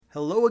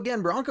Hello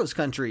again, Broncos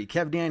country.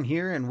 Kev Dan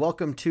here, and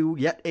welcome to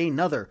yet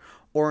another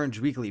Orange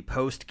Weekly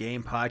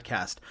post-game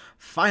podcast.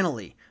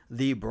 Finally,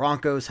 the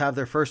Broncos have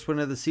their first win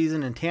of the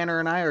season, and Tanner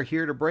and I are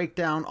here to break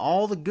down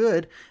all the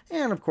good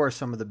and, of course,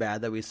 some of the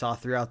bad that we saw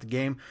throughout the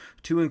game,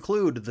 to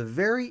include the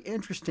very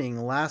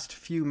interesting last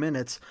few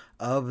minutes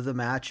of the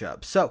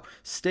matchup. So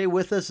stay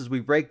with us as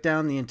we break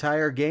down the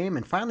entire game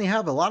and finally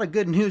have a lot of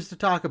good news to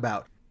talk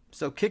about.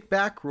 So kick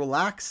back,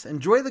 relax,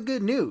 enjoy the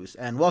good news,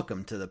 and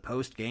welcome to the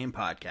post-game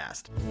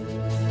podcast.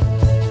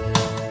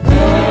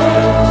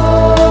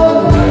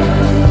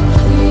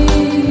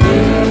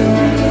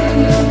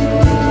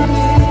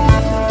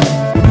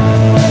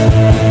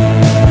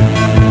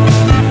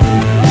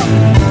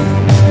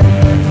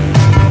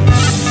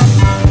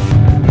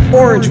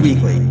 Orange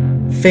Weekly,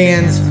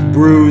 fans,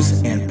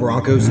 brews, and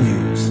Broncos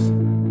news.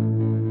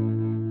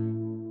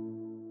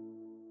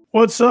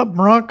 What's up,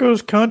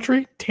 Broncos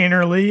country?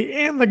 Tanner Lee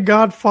and the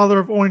godfather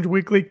of Orange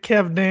Weekly,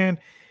 Kev Dan,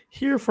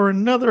 here for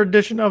another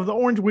edition of the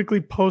Orange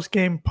Weekly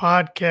post-game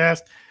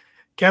podcast.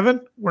 Kevin,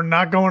 we're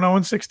not going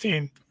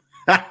 0-16.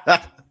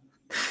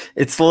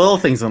 It's the little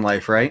things in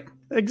life, right?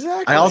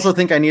 Exactly. I also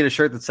think I need a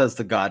shirt that says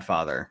the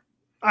Godfather.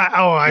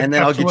 And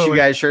then I'll get you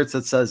guys shirts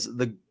that says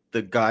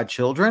the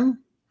Godchildren.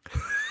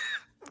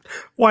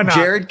 Why not?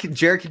 Jared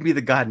can be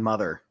the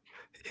Godmother.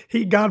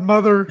 He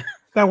Godmother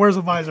that wears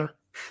a visor.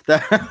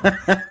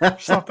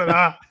 Something.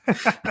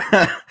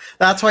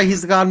 That's why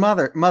he's the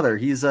Godmother.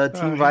 He's a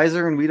team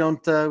visor, and we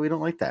don't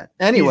like that.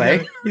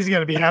 Anyway, he's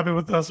gonna be happy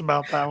with us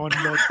about that one.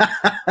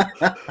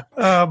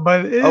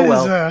 But it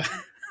is.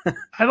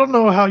 I don't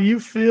know how you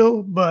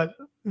feel, but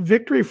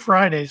Victory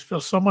Fridays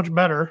feel so much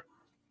better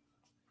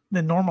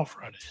than normal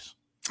Fridays.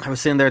 I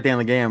was sitting there at the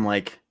end of the game,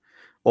 like,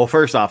 well,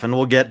 first off, and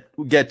we'll get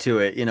to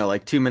it.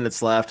 Like 2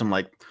 minutes left. I'm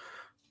like,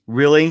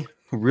 really,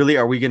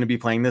 are we going to be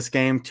playing this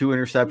game? 2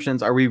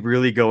 interceptions? Are we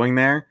really going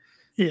there?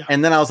 Yeah.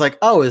 And then I was like,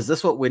 oh, is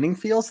this what winning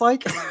feels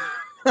like?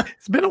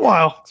 It's been a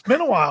while.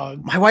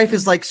 My wife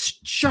is like,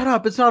 shut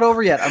up. It's not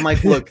over yet. I'm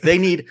like, look, they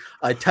need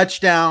a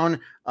touchdown,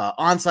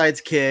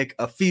 onside kick,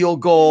 a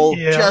field goal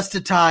just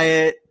to tie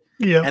it.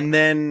 Yeah. And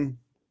then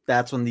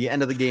that's when the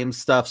end of the game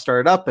stuff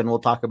started up, and we'll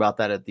talk about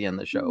that at the end of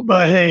the show.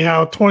 But hey,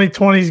 how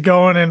 2020 is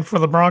going, and for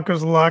the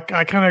Broncos' luck,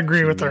 I kind of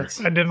agree with her.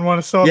 I didn't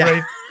want to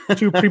celebrate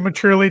too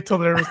prematurely till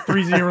there was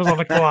 3 zeros on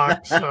the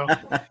clock, so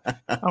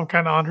I'm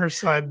kind of on her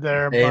side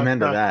there. Amen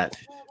to that.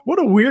 What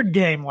a weird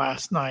game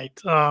last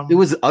night. It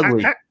was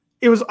ugly.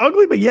 It was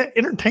ugly, but yet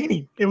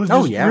entertaining. It was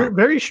just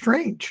very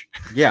strange.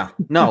 Yeah.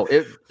 No,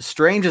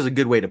 strange is a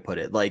good way to put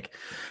it. Like,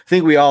 I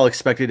think we all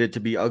expected it to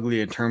be ugly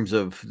in terms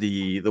of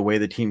the way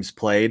the teams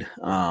played.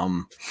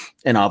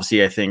 And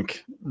obviously, I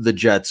think the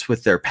Jets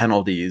with their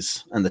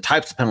penalties and the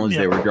types of penalties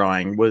they were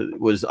drawing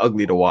was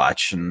ugly to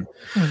watch. And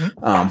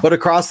but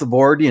across the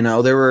board,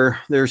 there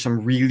were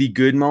some really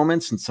good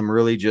moments and some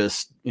really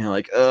just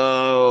like,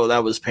 oh,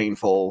 that was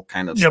painful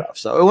kind of stuff.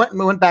 So it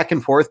went back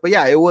and forth. But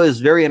yeah, it was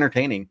very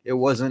entertaining. It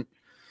wasn't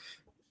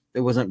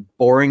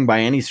boring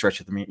by any stretch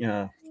of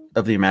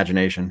the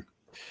imagination.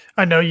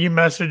 I know you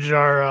messaged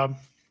our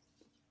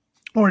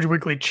Orange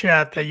Weekly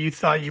chat that you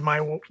thought you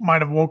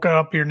might have woken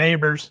up your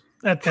neighbors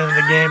at the end of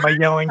the game by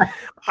yelling.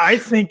 I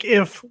think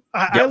if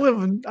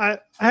I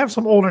have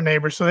some older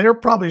neighbors, so they were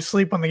probably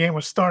asleep when the game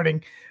was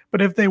starting.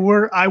 But if they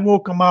were, I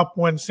woke them up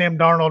when Sam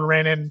Darnold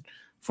ran in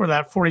for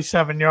that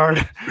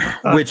 47-yard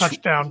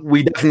touchdown.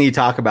 We definitely need to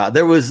talk about.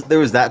 There was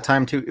that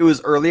time too. It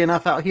was early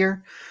enough out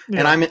here,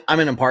 and I'm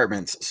in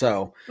apartments,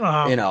 so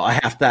I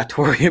have that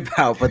to worry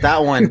about. But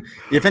that one,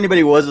 if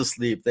anybody was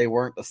asleep, they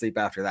weren't asleep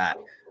after that.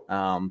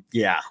 I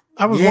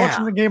was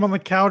watching the game on the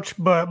couch,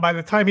 but by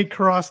the time he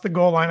crossed the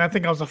goal line, I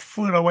think I was a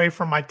foot away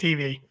from my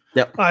TV.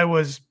 Yep, I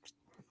was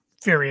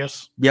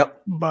furious.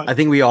 Yep, but I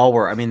think we all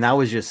were. I mean, that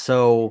was just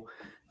so.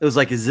 It was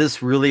like, is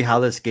this really how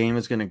this game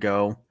is going to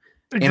go?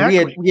 Exactly.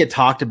 And we had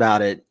talked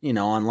about it,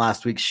 on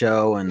last week's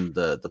show and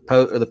the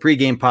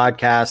pregame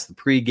podcast, the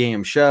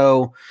pregame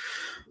show,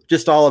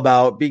 just all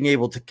about being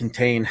able to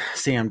contain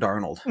Sam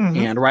Darnold. Mm-hmm.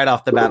 And right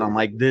off the bat, I'm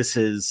like, this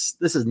is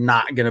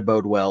not going to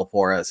bode well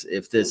for us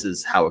if this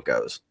is how it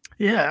goes.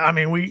 Yeah, I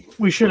mean,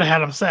 we should have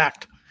had him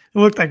sacked. It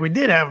looked like we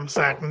did have him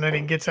sacked, and then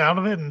he gets out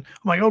of it, and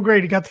I'm like, oh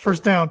great, he got the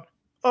first down.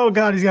 Oh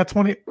God, he's got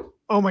 20.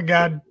 Oh my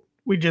God,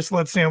 we just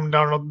let Sam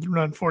Darnold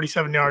run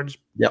 47 yards.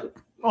 Yep,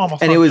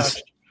 almost. And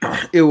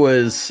it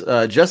was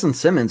Justin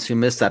Simmons who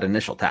missed that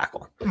initial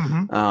tackle.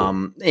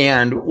 Mm-hmm.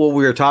 And what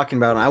we were talking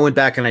about, and I went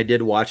back and I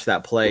did watch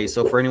that play.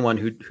 So for anyone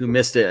who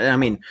missed it, I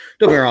mean,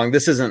 don't get me wrong,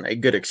 this isn't a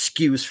good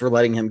excuse for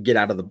letting him get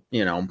out of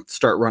the,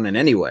 start running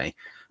anyway.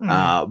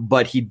 Mm-hmm.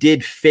 But he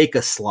did fake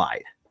a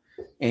slide.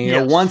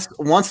 And once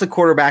the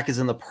quarterback is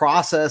in the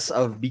process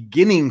of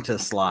beginning to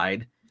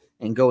slide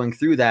and going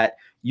through that,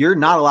 you're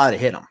not allowed to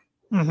hit him.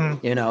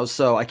 Mm-hmm.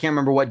 So I can't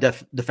remember what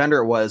defender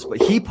it was,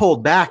 but he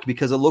pulled back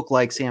because it looked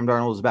like Sam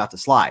Darnold was about to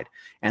slide.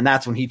 And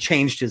that's when he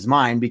changed his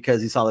mind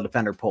because he saw the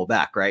defender pull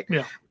back, right?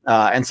 Yeah.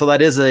 And so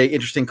that is an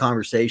interesting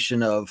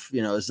conversation of,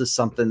 is this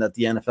something that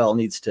the NFL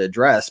needs to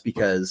address?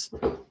 Because,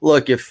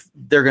 look, if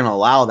they're going to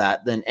allow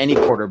that, then any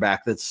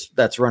quarterback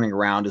that's running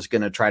around is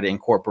going to try to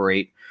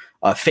incorporate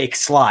a fake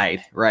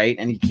slide, right?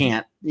 And you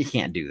can't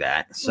do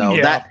that. So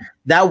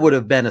that would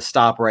have been a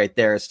stop right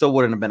there. It still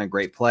wouldn't have been a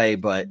great play,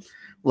 but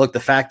look, the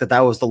fact that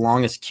was the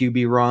longest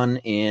QB run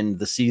in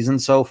the season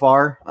so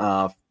far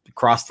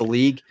across the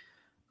league,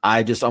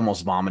 I just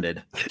almost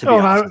vomited, to be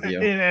honest with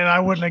you. And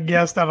I wouldn't have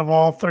guessed out of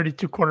all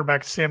 32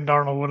 quarterbacks, Sam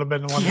Darnold would have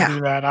been the one to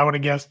do that. I would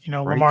have guessed,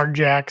 right. Lamar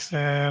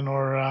Jackson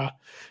or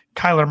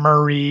Kyler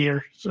Murray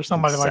or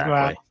somebody like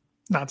that.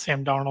 Not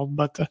Sam Darnold,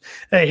 but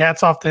hey,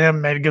 hats off to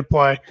him. Made a good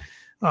play.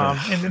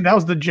 And that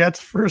was the Jets'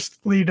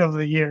 first lead of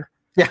the year.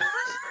 Yeah.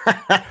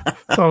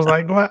 So I was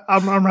like, well,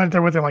 I'm right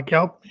there with him. Like,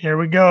 yep, here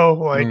we go.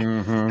 Like,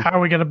 how are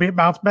we going to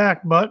bounce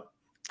back? But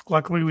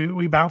luckily,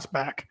 we bounced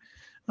back.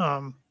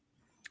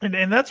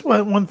 And that's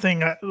one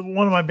thing.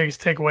 One of my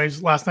biggest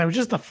takeaways last night was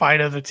just the fight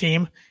of the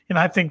team, and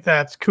I think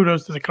that's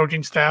kudos to the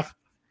coaching staff.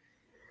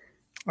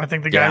 I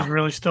think the guys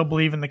really still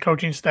believe in the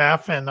coaching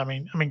staff, and I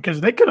mean,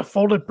 because they could have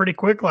folded pretty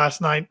quick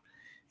last night.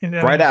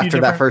 Right after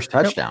that first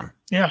touchdown.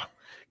 Yeah,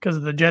 because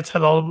the Jets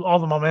had all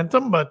the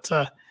momentum, but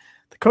the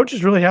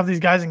coaches really have these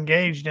guys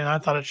engaged, and I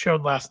thought it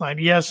showed last night.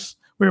 Yes,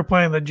 we were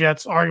playing the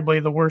Jets,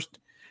 arguably the worst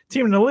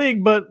team in the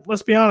league, but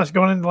let's be honest,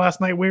 going into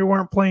last night, we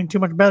weren't playing too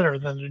much better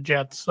than the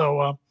Jets.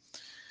 So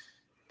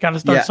got to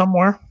start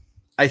somewhere.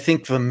 I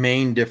think the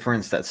main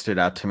difference that stood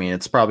out to me, and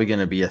it's probably going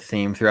to be a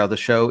theme throughout the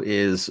show,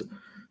 is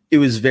it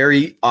was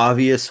very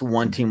obvious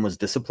one team was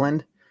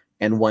disciplined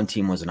and one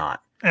team was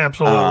not.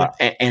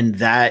 Absolutely. And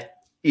that,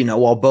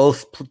 while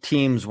both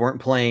teams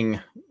weren't playing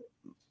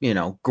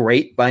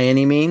great by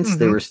any means,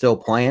 they were still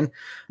playing.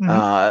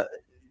 I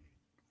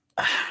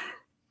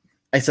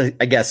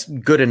guess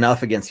good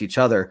enough against each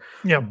other.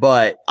 Yeah.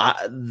 But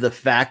the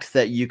fact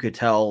that you could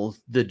tell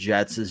the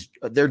Jets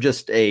they're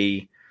just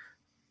a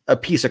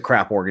piece of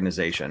crap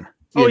organization,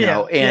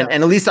 and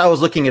at least I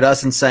was looking at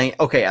us and saying,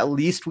 okay, at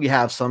least we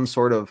have some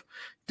sort of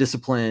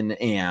discipline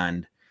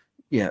and,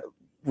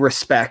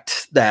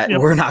 respect that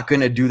we're not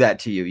going to do that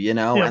to you,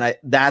 and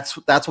that's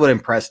what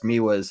impressed me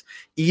was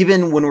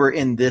even when we're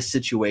in this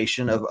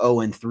situation of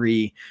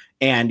 0-3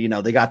 and,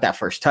 they got that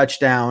first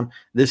touchdown,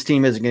 this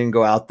team isn't going to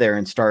go out there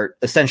and start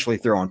essentially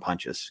throwing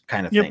punches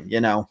kind of thing,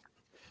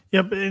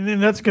 Yep.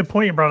 And that's a good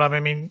point you brought up. I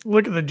mean,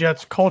 look at the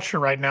Jets culture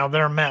right now.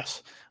 They're a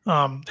mess.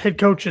 Head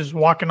coach is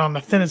walking on the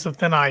thinnest of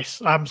thin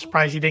ice. I'm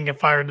surprised he didn't get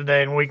fired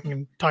today, and we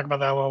can talk about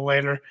that a little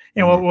later.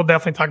 And we'll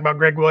definitely talk about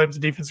Greg Williams,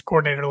 the defensive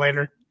coordinator,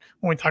 later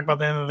when we talk about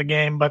the end of the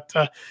game. But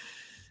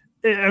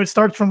it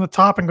starts from the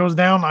top and goes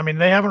down. I mean,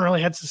 they haven't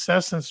really had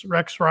success since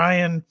Rex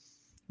Ryan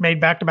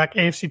made back-to-back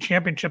AFC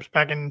championships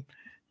back in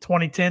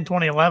 2010,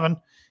 2011,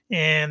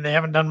 and they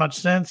haven't done much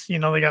since. They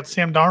got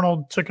Sam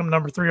Darnold, took him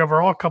number 3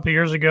 overall a couple of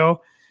years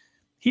ago.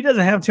 He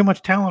doesn't have too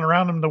much talent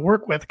around him to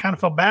work with. Kind of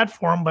felt bad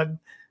for him, but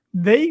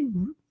they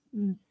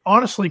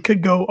honestly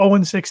could go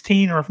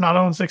 0-16, or if not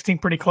 0-16,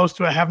 pretty close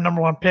to it, have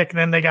number 1 pick.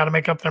 Then they got to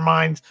make up their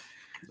minds.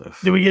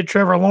 Do we get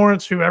Trevor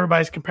Lawrence, who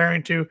everybody's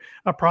comparing to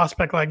a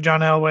prospect like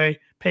John Elway,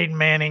 Peyton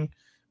Manning,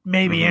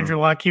 maybe Andrew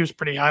Luck? He was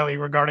pretty highly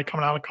regarded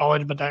coming out of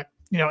college, but that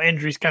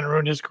injuries kind of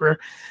ruined his career.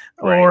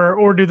 Right.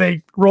 Or do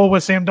they roll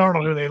with Sam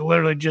Darnold, who they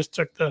literally just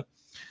took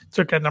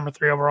that number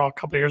 3 overall a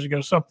couple of years ago?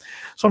 So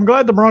I'm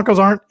glad the Broncos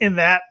aren't in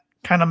that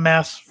kind of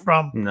mess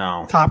from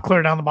top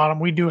clear down the bottom.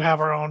 We do have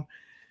our own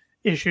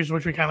issues,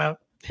 which we kind of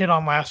hit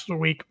on last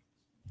week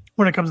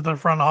when it comes to the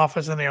front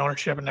office and the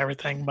ownership and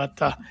everything. But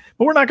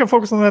we're not going to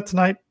focus on that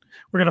tonight.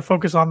 We're going to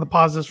focus on the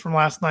positives from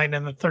last night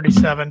and the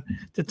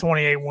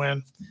 37-28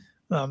 win.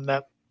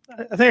 That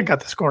I think I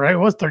got the score right. It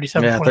was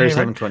 37-28. Yeah,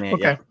 37-28. Right?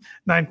 Okay,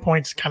 9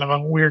 points, kind of a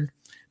weird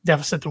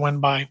deficit to win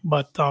by.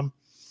 But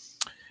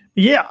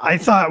I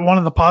thought one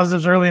of the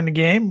positives early in the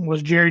game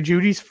was Jerry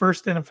Jeudy's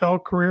first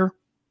NFL career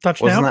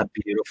touchdown. Wasn't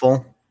that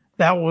beautiful?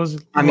 That was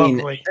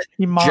lovely.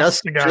 He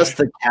mossed the guy. Just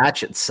the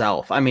catch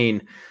itself. I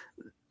mean,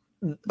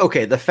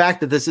 okay, the fact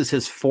that this is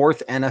his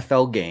 4th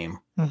NFL game,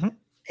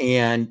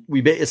 and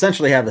we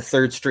essentially have a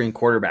third string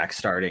quarterback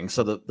starting.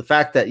 So the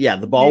fact that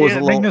the ball was a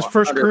little his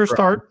first career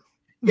start.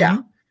 Yeah.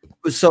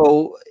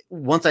 So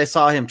once I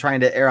saw him trying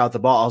to air out the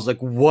ball, I was like,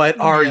 "What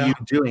are you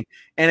doing?"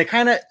 And it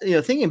kind of,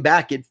 thinking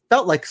back, it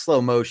felt like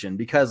slow motion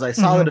because I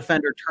saw the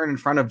defender turn in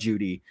front of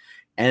Jeudy,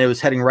 and it was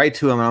heading right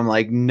to him, and I'm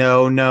like,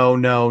 "No, no,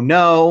 no,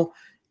 no!"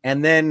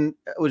 And then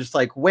it was just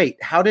like,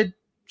 "Wait, how did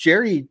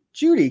Jerry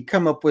Jeudy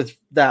come up with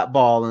that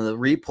ball?" And the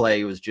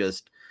replay was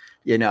just,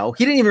 he didn't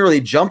even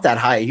really jump that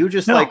high. He was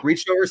just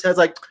reached over his head,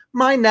 like,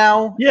 "Mine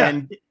now." Yeah.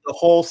 And the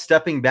whole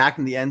stepping back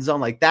in the end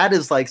zone, like that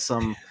is like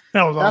some.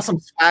 That's awesome.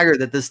 Some swagger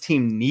that this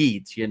team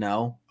needs,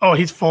 Oh,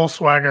 he's full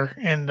swagger.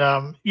 And,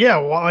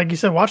 like you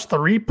said, watch the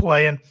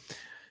replay. And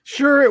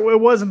sure, it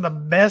wasn't the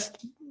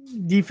best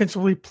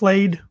defensively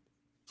played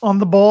on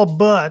the ball,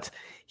 but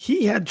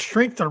he had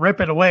strength to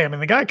rip it away. I mean,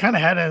 the guy kind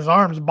of had his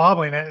arms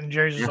bobbling it, and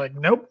Jerry's just like,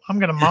 nope, I'm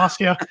going to moss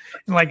you.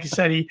 And like you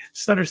said, he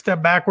stutter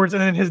step backwards,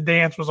 and then his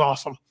dance was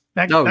awesome.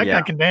 That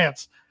guy can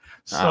dance.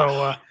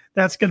 So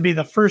that's going to be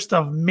the first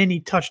of many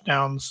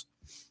touchdowns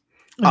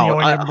in the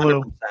Orange and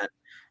Blue. 100%.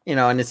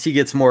 And as he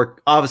gets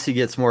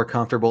more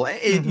comfortable,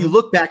 you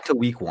look back to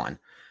week one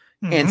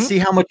and see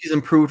how much he's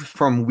improved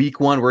from week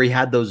one, where he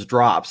had those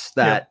drops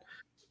that,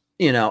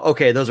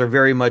 okay, those are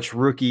very much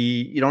rookie.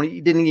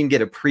 You didn't even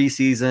get a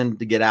preseason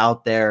to get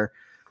out there.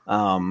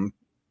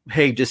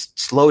 Hey, just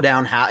slow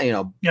down,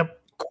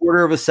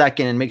 quarter of a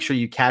second and make sure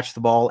you catch the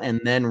ball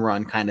and then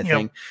run kind of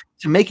thing.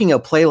 To making a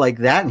play like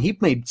that, and he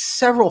made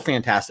several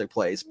fantastic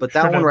plays, but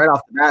that one right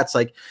off the bat, it's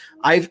like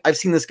I've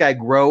seen this guy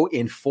grow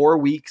in 4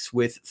 weeks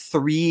with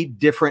 3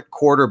 different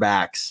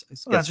quarterbacks.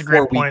 That's a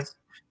great point.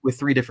 With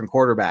 3 different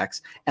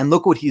quarterbacks, and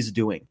look what he's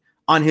doing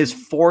on his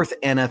 4th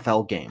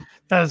NFL game.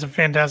 That is a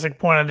fantastic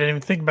point. I didn't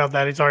even think about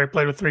that. He's already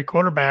played with 3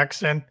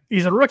 quarterbacks, and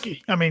he's a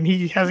rookie. I mean,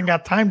 he hasn't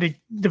got time to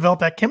develop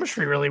that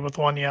chemistry really with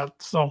one yet.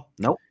 So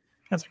nope.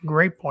 That's a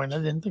great point. I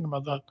didn't think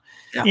about that.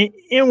 Yeah.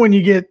 And when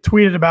you get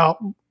tweeted about,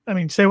 I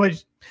mean, say what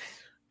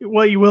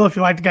you will if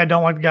you like the guy,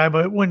 don't like the guy,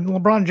 but when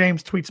LeBron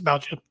James tweets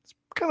about you, it's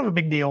kind of a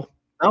big deal.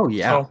 Oh,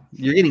 yeah. So,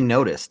 you're getting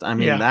noticed. I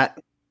mean,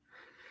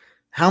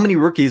 how many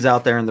rookies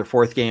out there in their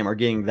 4th game are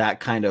getting that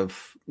kind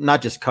of,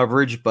 not just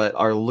coverage, but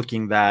are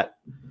looking that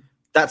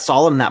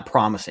solid and that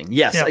promising?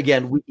 Yes,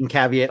 again, we can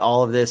caveat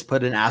all of this,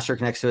 put an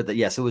asterisk next to it that,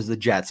 yes, it was the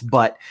Jets.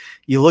 But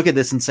you look at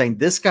this and saying,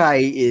 this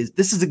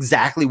is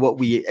exactly what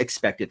we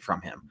expected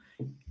from him.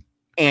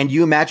 And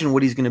you imagine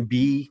what he's going to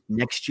be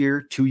next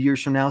year, 2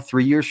 years from now,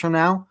 3 years from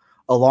now,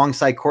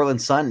 alongside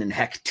Courtland Sutton and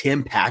heck,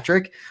 Tim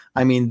Patrick.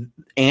 I mean,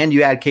 and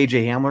you add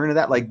KJ Hamler into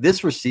that. Like,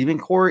 this receiving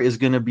core is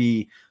going to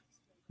be,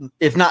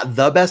 if not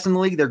the best in the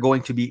league, they're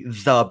going to be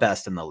the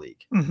best in the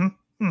league. Mm-hmm.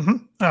 Mm-hmm.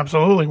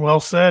 Absolutely. Well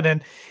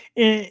said.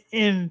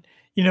 And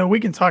we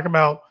can talk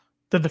about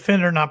the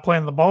defender not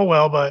playing the ball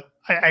well, but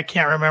I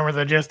can't remember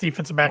the Jets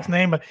defensive back's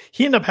name, but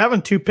he ended up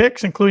having 2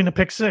 picks, including a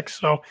pick 6.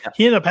 So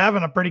he ended up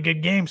having a pretty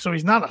good game. So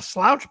he's not a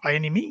slouch by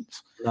any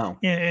means. No.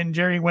 And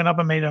Jerry went up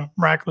and made a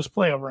miraculous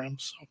play over him.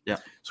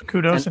 So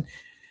kudos. And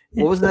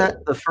what was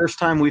that? The first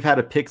time we've had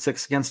a pick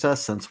 6 against us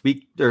since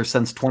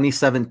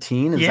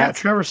 2017?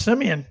 Trevor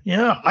Siemian.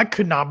 Yeah, I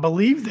could not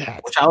believe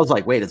that. Which I was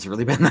like, wait, it's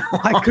really been that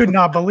long? I could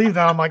not believe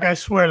that. I'm like, I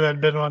swear that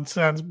had been one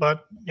since,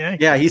 but yeah.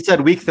 Yeah, he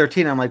said week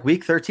 13. I'm like,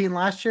 week 13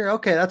 last year?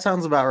 Okay, that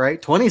sounds about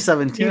right.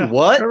 2017,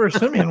 what? Trevor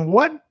Siemian,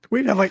 what?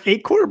 We'd have like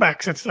 8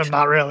 quarterbacks since then.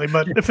 Not really,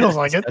 but it feels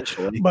like it.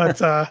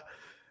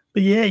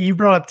 But yeah, you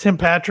brought up Tim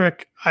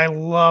Patrick. I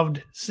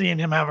loved seeing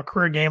him have a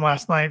career game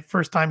last night.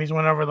 First time he's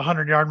went over the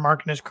 100-yard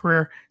mark in his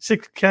career.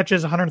 6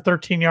 catches,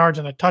 113 yards,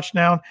 and a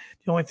touchdown.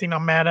 The only thing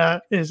I'm mad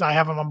at is I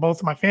have him on both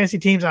of my fantasy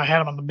teams. I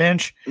had him on the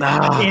bench.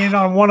 And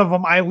on one of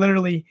them, I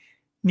literally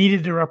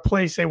needed to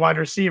replace a wide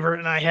receiver,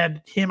 and I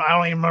had him. I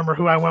don't even remember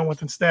who I went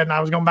with instead, and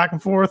I was going back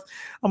and forth.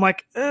 I'm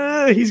like,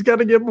 he's got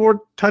to get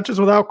more touches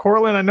without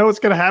Courtland. I know it's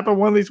going to happen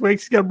one of these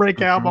weeks. He's going to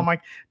break out, but I'm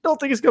like, don't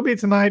think it's going to be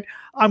tonight.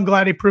 I'm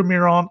glad he proved me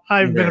wrong.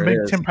 I've been a big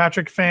Tim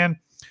Patrick fan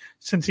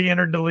since he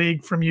entered the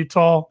league from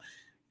Utah.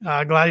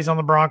 Glad he's on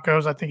the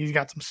Broncos. I think he's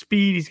got some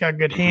speed. He's got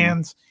good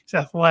hands. He's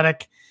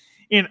athletic.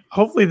 And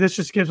hopefully this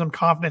just gives him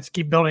confidence to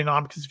keep building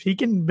on, because if he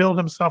can build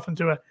himself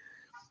into a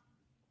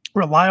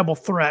reliable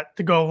threat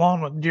to go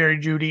along with Jerry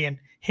Jeudy and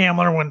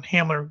Hamler when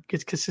Hamler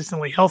gets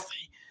consistently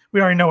healthy,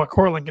 we already know what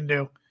Courtland can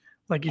do.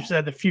 Like you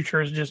said, the future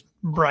is just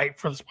bright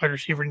for this wide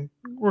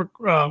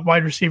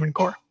receiving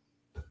core.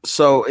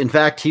 So, in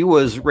fact,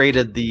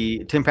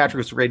 Tim Patrick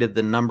was rated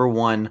the number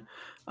 1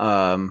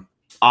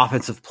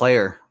 offensive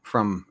player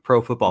from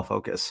Pro Football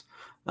Focus.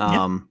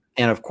 And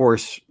of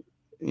course,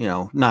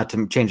 not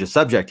to change the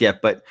subject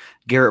yet, but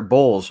Garrett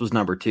Bowles was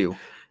number 2.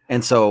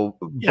 And so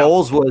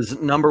Bowles was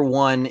number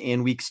 1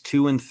 in weeks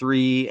 2 and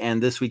 3.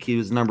 And this week he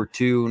was number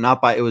 2,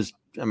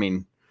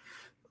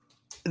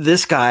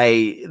 this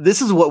guy,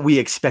 this is what we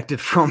expected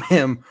from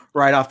him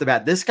right off the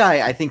bat. This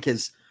guy, I think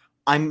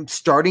I'm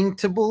starting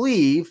to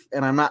believe,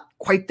 and I'm not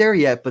quite there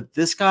yet, but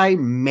this guy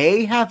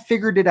may have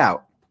figured it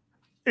out.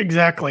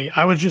 Exactly.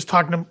 I was just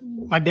talking to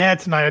my dad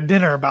tonight at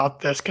dinner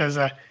about this, because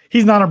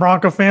he's not a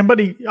Bronco fan, but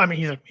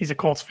he's a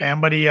Colts fan,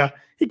 but he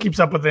keeps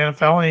up with the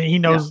NFL, and he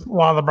knows a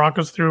lot of the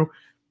Broncos through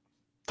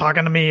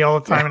talking to me all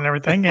the time and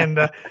everything.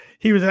 And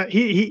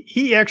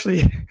he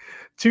actually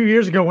 2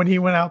 years ago, when he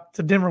went out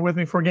to Denver with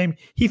me for a game,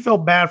 he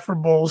felt bad for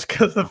Bulls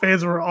because the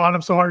fans were on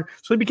him so hard.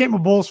 So he became a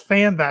Bulls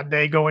fan that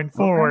day going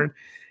forward.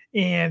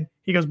 And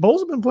he goes,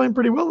 Bulls have been playing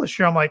pretty well this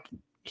year. I'm like,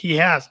 he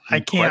has.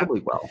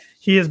 Incredibly well.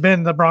 He has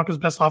been the Broncos'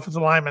 best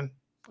offensive lineman.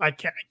 I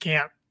can't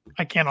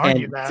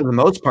argue that. For the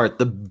most part,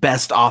 the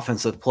best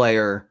offensive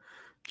player.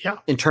 Yeah.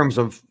 In terms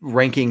of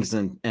rankings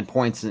and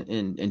points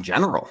in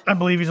general. I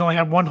believe he's only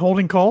had 1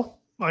 holding call.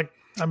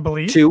 I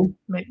believe 2,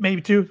 maybe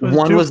 2.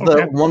 One was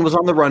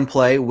on the run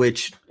play,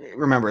 which,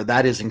 remember,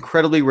 that is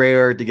incredibly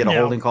rare to get a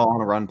holding call on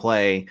a run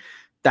play.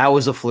 That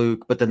was a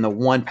fluke, but then the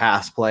 1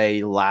 pass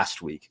play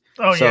last week.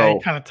 Oh, so, he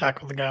kind of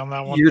tackled the guy on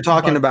that one. You're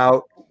talking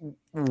about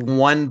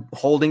one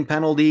holding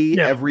penalty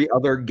every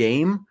other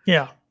game.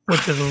 Yeah,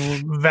 which is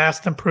a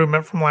vast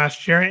improvement from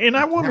last year. And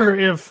I wonder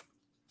if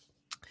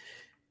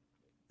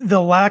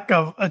the lack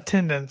of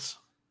attendance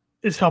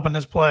is helping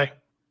his play.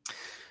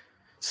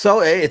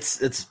 So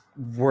it's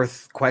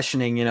worth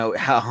questioning,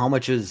 how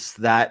much is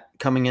that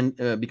coming in,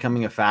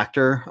 becoming a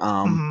factor?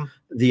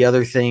 The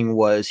other thing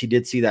was he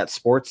did see that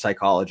sports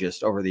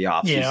psychologist over the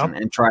offseason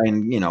and try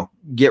and,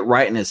 get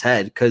right in his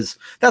head, because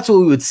that's what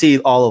we would see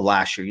all of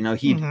last year.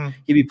 He'd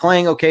be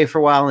playing okay for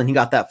a while, and he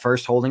got that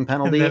first holding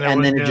penalty,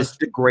 and then it just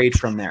degrades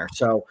from there.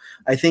 So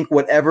I think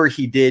whatever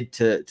he did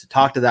to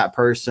talk to that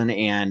person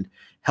and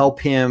help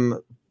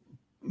him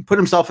put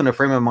himself in a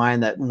frame of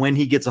mind that when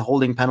he gets a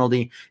holding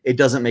penalty, it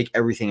doesn't make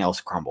everything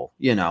else crumble,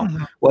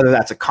 whether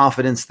that's a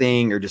confidence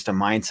thing or just a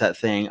mindset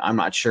thing. I'm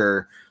not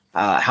sure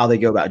how they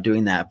go about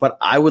doing that, but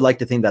I would like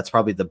to think that's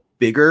probably the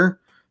bigger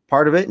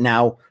part of it.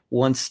 Now,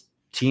 once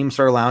teams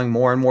start allowing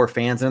more and more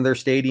fans into their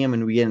stadium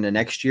and we get into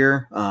next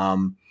year, that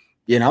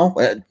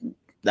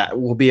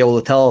we'll be able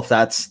to tell if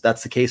that's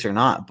the case or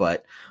not.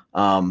 But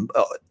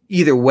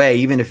either way,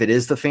 even if it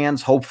is the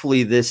fans,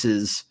 hopefully this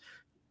is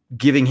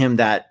giving him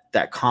that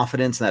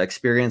confidence and that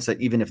experience that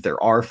even if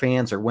there are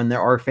fans or when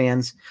there are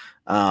fans,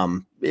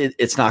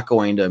 it's not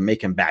going to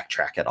make him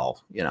backtrack at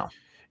all,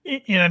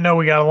 And I know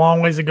we got a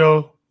long ways to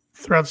go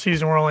throughout the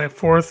season. We're only a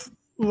fourth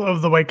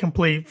of the way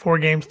complete, 4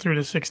 games through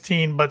to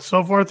 16. But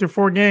so far through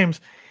 4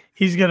 games,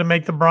 he's going to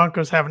make the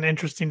Broncos have an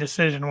interesting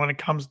decision when it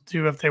comes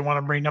to if they want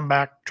to bring him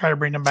back, try to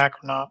bring him back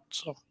or not.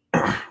 So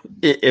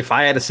if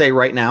I had to say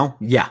right now,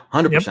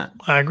 100%. Yep,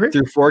 I agree.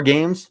 Through 4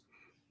 games,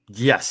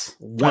 yes,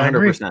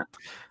 100%.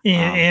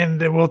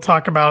 And we'll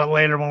talk about it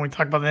later when we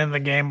talk about the end of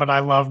the game, but I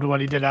loved what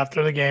he did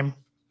after the game.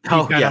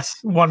 Yes.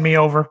 Won me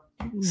over.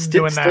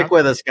 Stick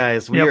with us,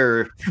 guys. We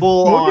are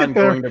full on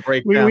going to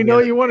break down. We know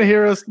you want to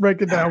hear us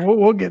break it down.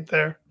 We'll get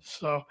there.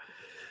 So,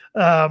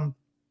 Noah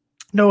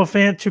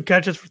Fant, 2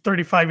 catches for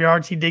 35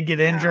 yards. He did get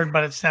injured,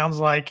 but it sounds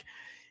like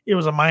it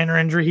was a minor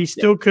injury. He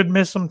still could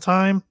miss some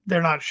time.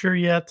 They're not sure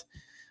yet.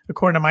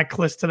 According to Mike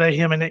Klis today,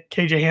 him and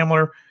KJ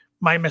Hamler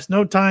might miss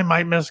no time,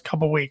 might miss a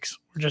couple weeks.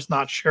 We're just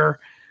not sure.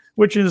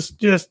 Which is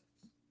just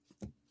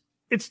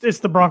it's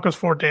the Broncos'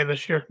 forte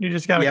this year. You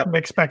just got to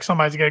expect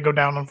somebody's got to go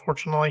down,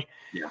 unfortunately.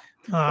 Yeah.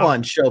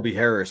 And Shelby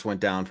Harris went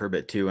down for a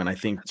bit too, and I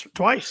think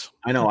twice.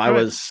 I know. I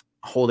was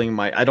holding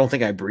I don't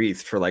think I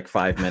breathed for like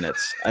 5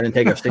 minutes. I didn't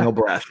take a single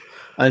breath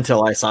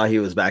until I saw he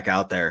was back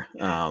out there.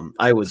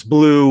 I was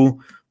blue.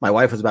 My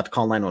wife was about to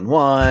call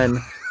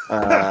 911.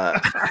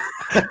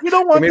 You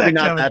don't want maybe that,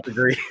 not Kevin. that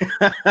degree.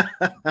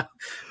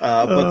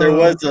 But there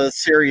was a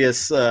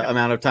serious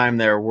amount of time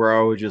there where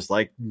I was just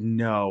like,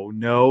 no.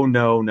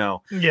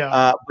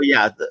 Yeah. But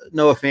yeah,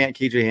 Noah Fant,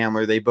 KJ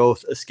Hamler, they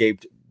both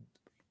escaped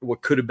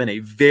what could have been a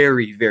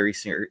very, very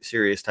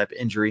serious type of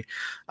injury.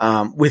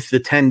 With the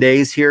 10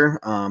 days here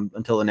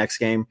until the next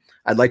game,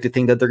 I'd like to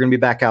think that they're going to be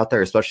back out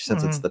there, especially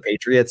since it's the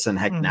Patriots. And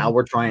heck, now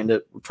we're trying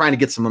to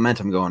get some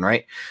momentum going,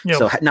 right? Yep.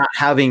 So not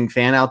having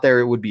Fant out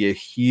there, it would be a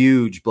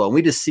huge blow.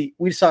 And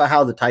we saw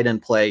how the tight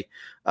end play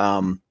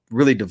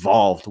really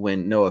devolved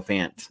when Noah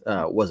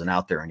Fant wasn't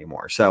out there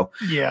anymore. So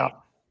yeah.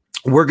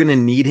 We're going to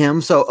need him.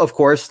 So, of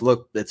course,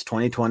 look, it's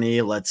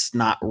 2020. Let's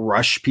not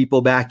rush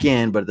people back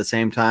in. But at the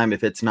same time,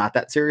 if it's not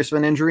that serious of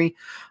an injury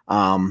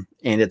and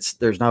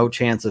there's no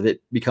chance of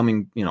it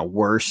becoming,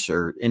 worse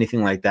or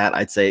anything like that,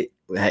 I'd say,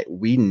 hey,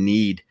 we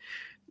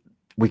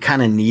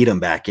kind of need him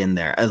back in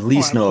there, at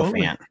least Noah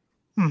Fant.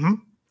 Mm-hmm.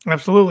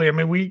 Absolutely. I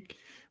mean, we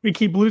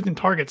keep losing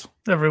targets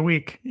every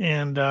week.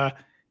 And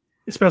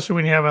especially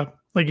when you have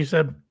like you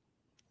said,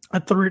 a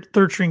third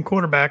string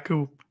quarterback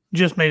who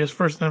just made his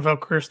first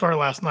NFL career start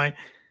last night.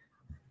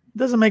 It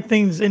doesn't make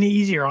things any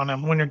easier on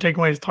him when you're taking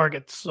away his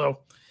targets. So,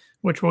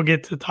 which we'll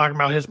get to talk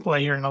about his play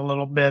here in a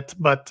little bit.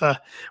 But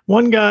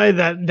one guy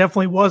that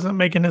definitely wasn't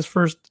making his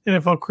first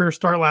NFL career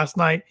start last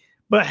night,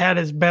 but had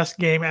his best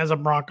game as a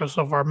Bronco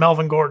so far,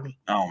 Melvin Gordon.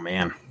 Oh,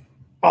 man.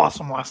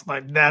 Awesome last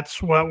night.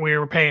 That's what we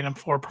were paying him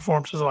for,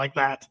 performances like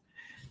that.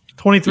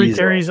 23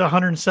 carries,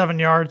 107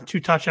 yards, 2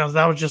 touchdowns.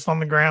 That was just on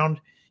the ground.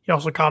 He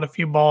also caught a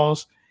few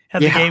balls.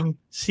 Had the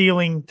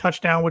game-sealing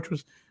touchdown, which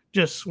was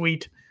just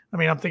sweet. I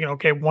mean, I'm thinking,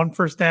 okay, 1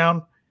 first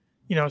down.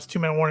 It's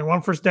 2-minute warning.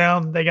 1 first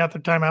down. They got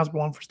their timeouts, but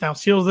 1 first down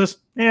seals this.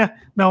 Yeah,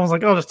 Melvin's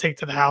like, I'll just take it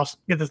to the house,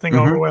 get this thing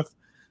over with.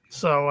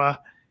 So,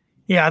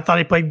 I thought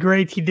he played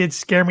great. He did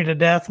scare me to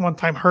death one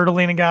time,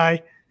 hurdling a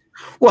guy.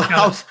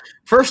 Well,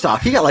 first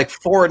off, he got like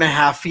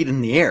 4.5 feet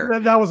in the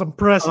air. That was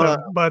impressive.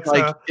 But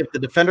if the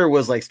defender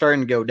was like starting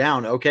to go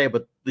down, okay,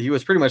 but he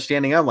was pretty much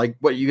standing up. Like,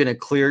 what, you going to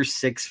clear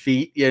 6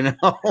 feet?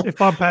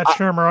 If I'm Pat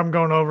Shermer, I'm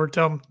going over.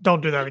 Tell him,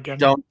 don't do that again.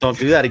 Don't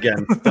do that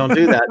again. Don't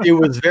do that. It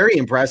was very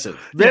impressive.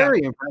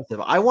 Very impressive.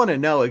 I want to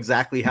know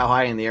exactly how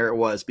high in the air it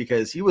was,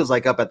 because he was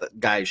like up at the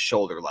guy's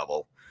shoulder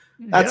level.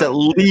 That's at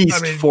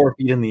least 4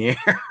 feet in the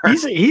air.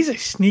 He's a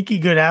sneaky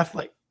good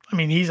athlete. I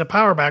mean, he's a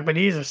power back, but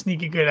he's a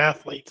sneaky good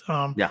athlete.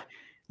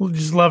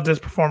 Just loved his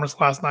performance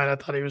last night. I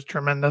thought he was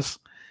tremendous.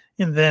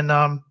 And then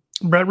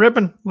Brett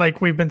Rippon,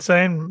 like we've been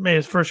saying, made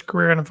his first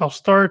career NFL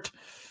start.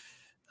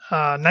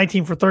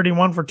 19 for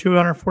 31 for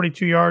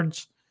 242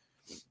 yards,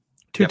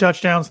 two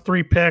touchdowns,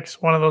 3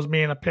 picks, one of those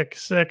being a pick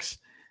 6.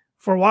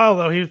 For a while,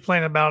 though, he was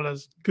playing about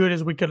as good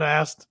as we could have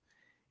asked.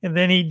 And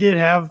then he did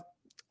have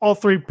all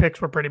 3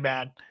 picks were pretty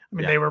bad. I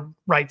mean, they were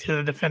right to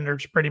the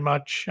defenders pretty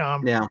much.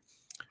 One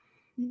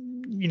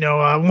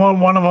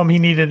of them he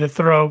needed to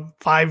throw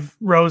 5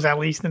 rows at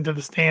least into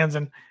the stands,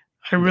 and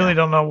I really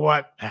don't know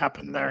what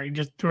happened there. He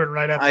just threw it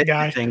right at the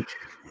guy. I think,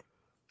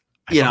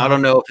 I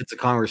don't know if it's a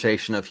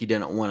conversation of he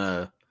didn't want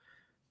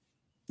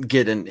to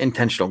get an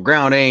intentional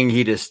grounding.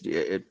 He just,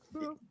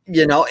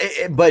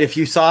 but if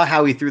you saw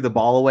how he threw the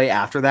ball away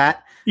after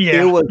that, he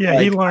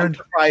learned. I'm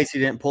surprised he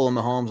didn't pull him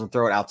Mahomes and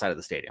throw it outside of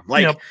the stadium.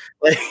 Like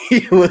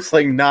he was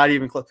like not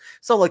even close.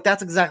 So like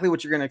that's exactly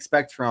what you're going to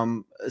expect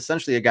from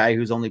essentially a guy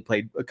who's only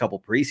played a couple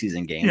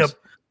preseason games.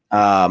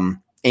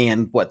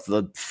 And what's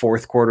the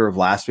 4th quarter of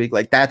last week?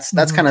 Like that's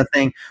kind of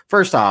thing.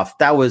 First off,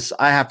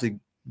 I have to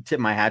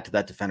tip my hat to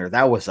that defender.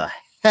 That was a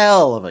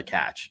hell of a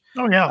catch.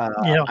 Oh yeah.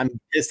 I'm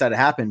pissed that it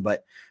happened,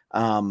 but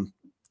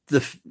those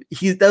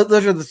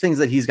are the things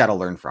that he's got to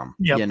learn from.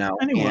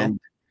 And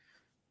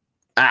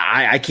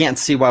I can't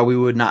see why we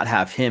would not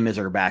have him as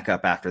our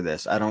backup after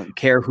this. I don't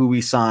care who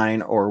we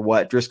sign or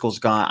what. Driscoll's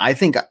gone. I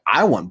think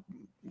I want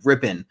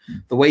Rypien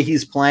the way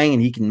he's playing,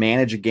 and he can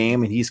manage a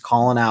game, and he's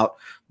calling out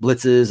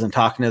blitzes and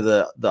talking to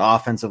the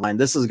offensive line.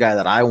 This is a guy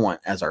that I want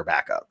as our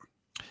backup.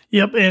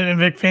 Yep, and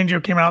Vic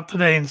Fangio came out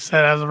today and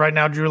said as of right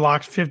now, Drew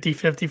Lock's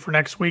 50-50 for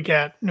next week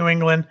at New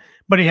England,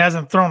 but he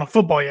hasn't thrown a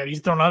football yet.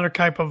 He's thrown other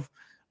type of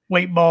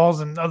weight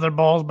balls and other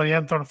balls, but he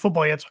hasn't thrown a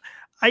football yet. So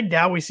I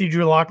doubt we see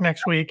Drew Lock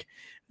next week.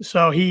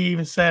 So he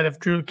even said if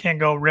Drew can't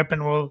go,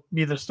 Rypien will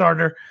be the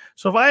starter.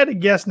 So if I had to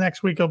guess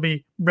next week, it'll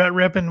be Brett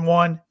Rypien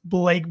 1,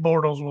 Blake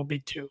Bortles will be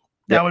 2.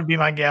 That would be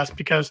my guess,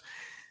 because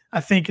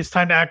I think it's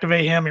time to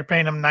activate him. You're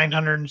paying him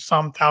 $900 and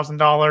some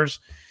 $1,000.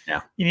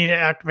 Yeah, you need to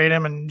activate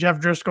him. And Jeff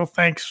Driscoll,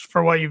 thanks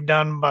for what you've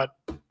done, but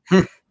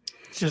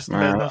it's just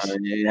business.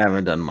 You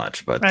haven't done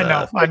much, but I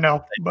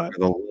know, but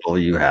the little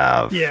you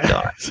have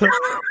done. So,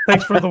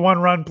 thanks for the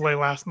 1-run play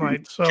last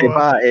night. So,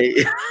 but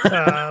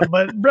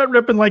Brett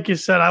Rypien, like you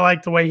said, I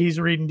like the way he's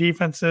reading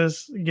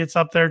defenses. Gets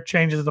up there,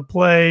 changes the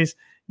plays,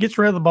 gets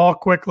rid of the ball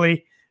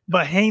quickly,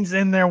 but hangs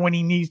in there when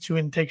he needs to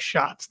and takes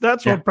shots.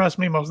 That's what impressed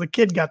me most. The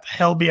kid got the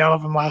hell beat out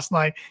of him last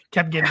night.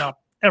 Kept getting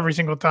up every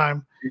single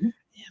time. Mm-hmm.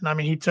 And I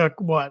mean, he took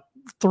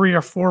 3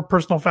 or 4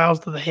 personal fouls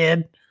to the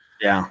head.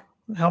 Yeah.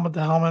 Helmet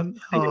to helmet.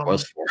 I think it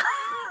was 4.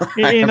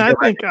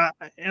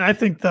 I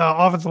think the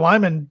offensive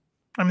linemen,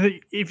 I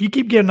mean, if you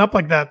keep getting up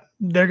like that,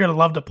 they're going to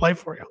love to play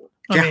for you.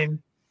 I mean,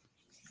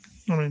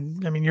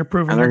 you're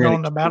proving you're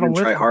going to battle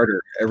with. Try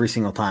harder every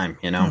single time,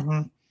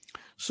 Mm-hmm.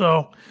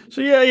 So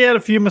yeah, he had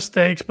a few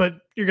mistakes, but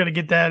you're going to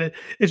get that.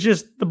 It's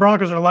just the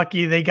Broncos are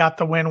lucky they got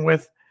the win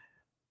with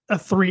a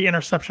 3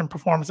 interception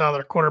performance out of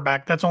their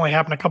quarterback. That's only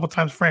happened a couple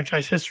times in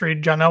franchise history.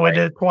 John Elway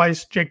did it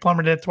twice. Jake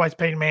Plummer did it twice.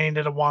 Peyton Manning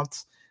did it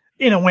once.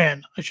 In a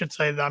win, I should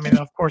say. I mean,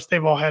 of course,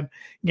 they've all had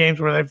games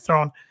where they've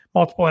thrown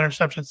multiple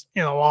interceptions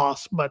in a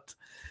loss. But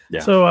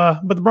but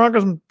the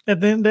Broncos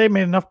at the end of the day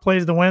made enough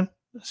plays to win,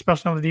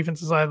 especially on the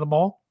defensive side of the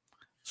ball.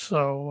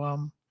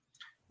 So,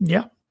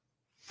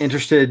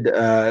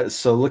 Interested.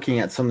 So looking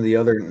at some of the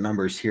other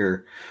numbers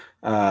here,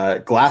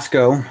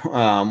 Glasgow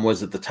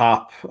was at the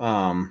top,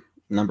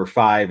 number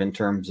 5 in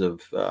terms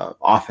of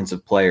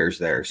offensive players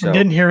there. So I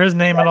didn't hear his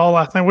name at all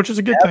last night, which is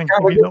a good thing.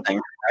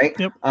 Right?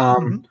 Yep.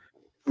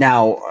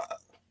 Now,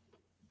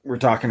 we're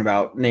talking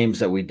about names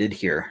that we did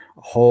here.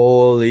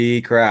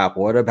 Holy crap.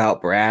 What about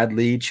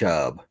Bradley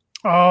Chubb?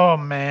 Oh,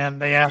 man.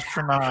 The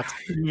astronaut.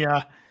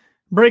 Yeah.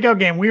 Breakout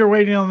game. We were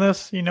waiting on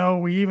this.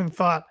 We even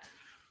thought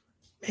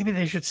maybe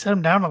they should set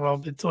him down a little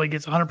bit until he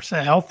gets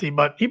 100% healthy.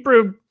 But he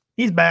proved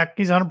he's back.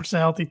 He's 100%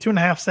 healthy.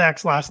 2.5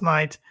 sacks last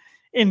night.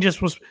 And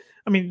this was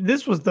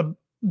the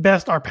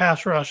best our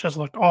pass rush has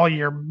looked all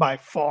year by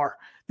far.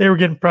 They were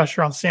getting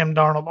pressure on Sam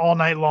Darnold all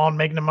night long,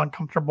 making him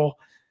uncomfortable,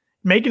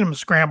 making him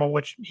scramble,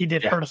 which he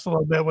did hurt us a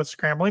little bit with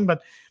scrambling,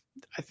 but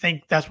I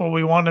think that's what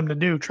we want him to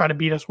do. Try to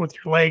beat us with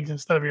your legs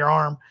instead of your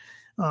arm.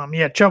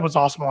 Chubb was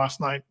awesome last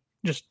night.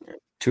 Just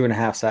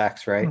 2.5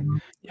 sacks, right? Mm-hmm.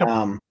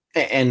 Yep.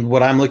 And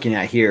what I'm looking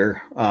at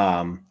here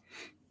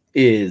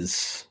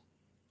is,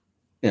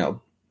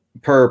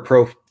 per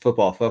Pro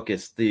Football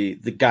Focus, the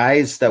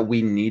guys that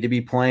we need to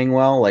be playing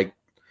well, like,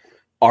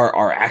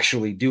 are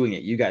actually doing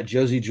it. You got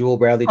Josie Jewell,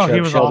 Bradley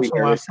Chubb, Shelby awesome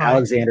Harris,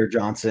 Alexander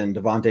Johnson,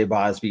 Devontae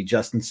Bosby,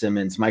 Justin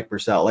Simmons, Mike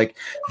Purcell. Like,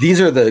 these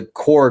are the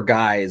core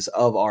guys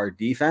of our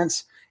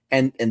defense,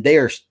 and they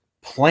are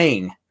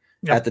playing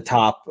at the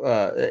top.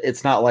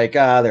 It's not like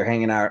they're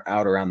hanging out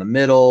around the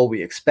middle.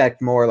 We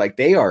expect more. Like,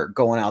 they are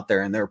going out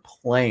there and they're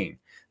playing.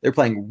 They're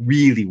playing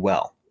really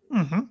well.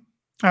 Mm-hmm.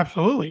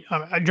 Absolutely.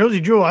 Josie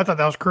Jewell, I thought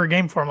that was a career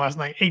game for him last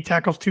night. 8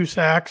 tackles, 2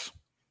 sacks.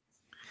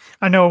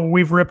 I know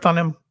we've ripped on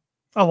him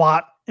a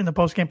lot in the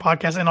post-game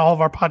podcast and all of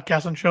our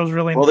podcasts and shows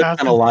really. Well, there's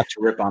been a lot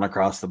to rip on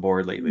across the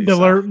board lately.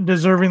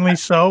 Deservingly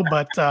so,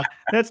 but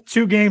that's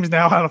 2 games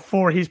now out of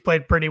 4. He's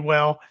played pretty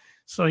well.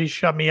 So he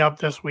shut me up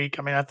this week.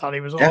 I mean, I thought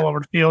he was all over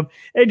the field.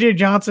 AJ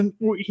Johnson,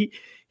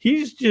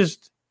 he's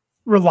just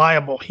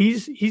reliable.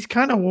 He's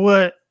kind of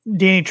what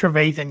Danny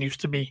Trevathan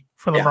used to be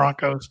for the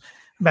Broncos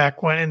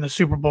back when in the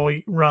Super Bowl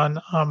run.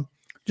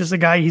 Just a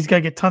guy, he's got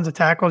to get tons of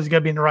tackles. He's got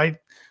to be in the right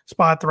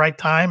spot at the right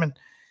time, and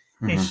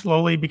he's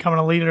slowly becoming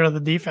a leader of the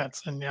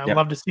defense. And I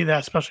love to see that,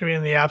 especially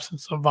in the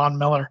absence of Von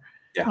Miller.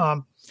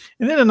 And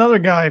then another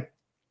guy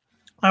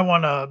I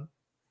want to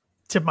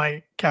tip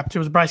my cap to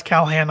was Bryce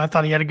Callahan. I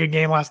thought he had a good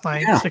game last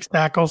night. 6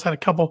 tackles, had a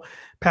couple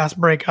pass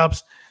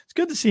breakups. It's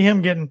good to see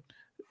him getting,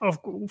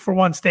 for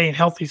one, staying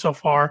healthy so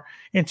far,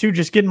 and 2,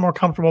 just getting more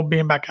comfortable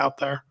being back out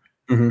there.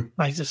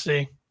 Nice to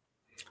see.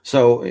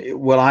 So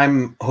what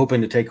I'm hoping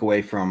to take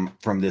away from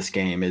this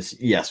game is,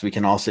 yes, we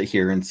can all sit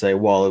here and say,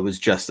 well, it was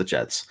just the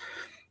Jets.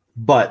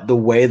 But the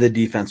way the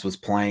defense was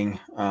playing,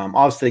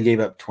 obviously they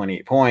gave up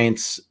 28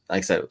 points. Like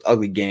I said, it was an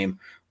ugly game.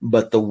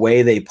 But the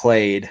way they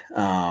played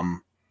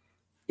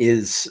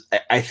is,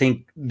 I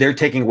think they're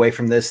taking away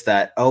from this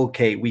that,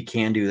 okay, we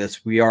can do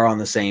this. We are on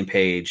the same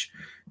page.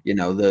 You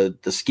know,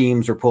 the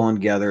schemes are pulling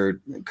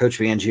together. Coach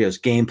Fangio's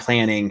game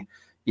planning,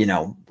 you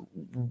know,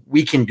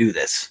 we can do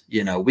this.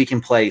 You know, we can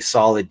play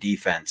solid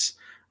defense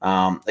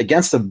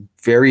against a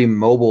very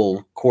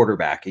mobile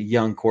quarterback, a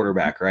young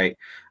quarterback, right?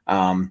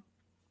 And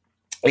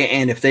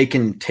if they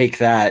can take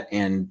that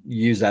and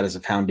use that as a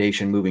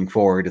foundation moving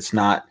forward, it's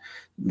not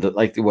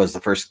like it was the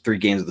first 3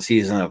 games of the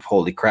season of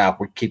holy crap,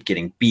 we keep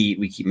getting beat,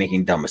 we keep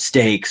making dumb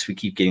mistakes, we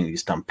keep getting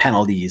these dumb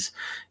penalties.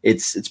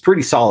 It's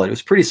pretty solid. It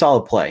was pretty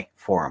solid play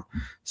for them.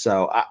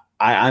 So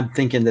I'm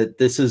thinking that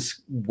this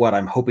is what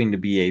I'm hoping to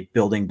be a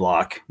building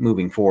block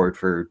moving forward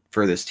for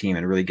this team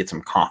and really get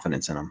some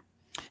confidence in them.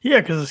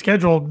 Yeah, because the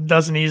schedule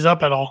doesn't ease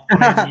up at all.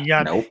 I mean, you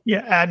got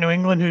at New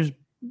England, who's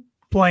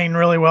playing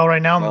really well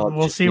right now. Well,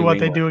 we'll see what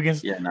they do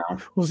against.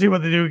 We'll see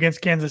what they do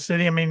against Kansas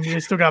City. I mean, they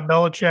still got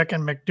Belichick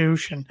and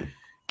McDouche, and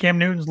Cam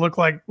Newton's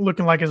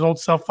looking like his old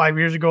self 5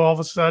 years ago all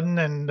of a sudden.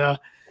 And so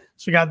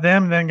you got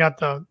them, then got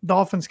the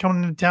Dolphins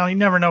coming into town. You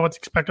never know what to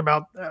expect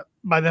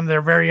by them. They're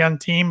a very young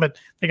team, but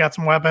they got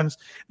some weapons.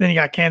 Then you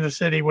got Kansas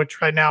City, which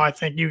right now I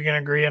think you can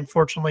agree,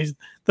 unfortunately, is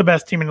the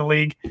best team in the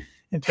league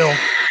until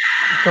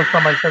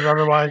somebody says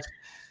otherwise.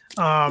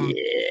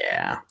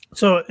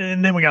 So,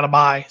 and then we got a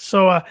bye.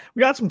 So we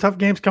got some tough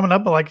games coming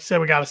up, but like you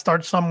said, we got to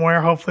start somewhere.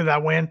 Hopefully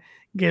that win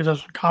gives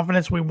us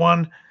confidence. We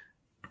won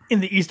in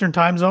the Eastern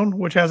time zone,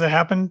 which hasn't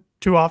happened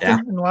too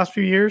often in the last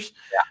few years.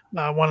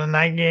 Won a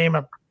night game,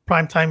 a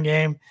primetime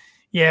game,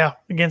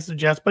 against the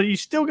Jets. But you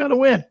still got to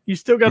win. You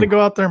still got to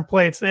go out there and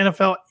play. It's the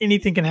NFL.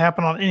 Anything can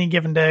happen on any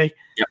given day.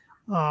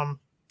 And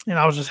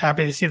I was just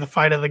happy to see the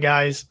fight of the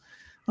guys.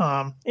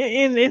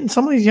 And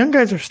some of these young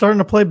guys are starting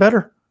to play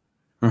better.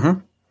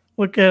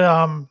 Look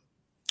at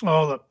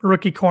the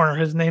rookie corner.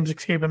 His name's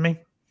escaping me.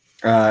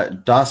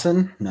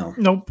 Dawson? No.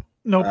 Nope.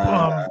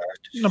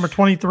 Number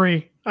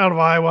 23 out of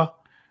Iowa.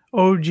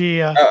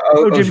 Ojemudia.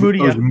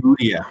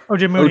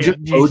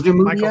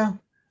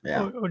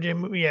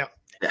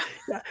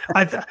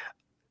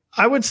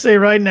 I would say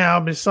right now,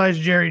 besides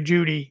Jerry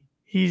Jeudy,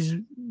 he's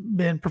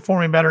been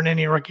performing better than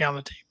any rookie on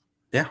the team.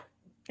 Yeah.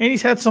 And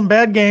he's had some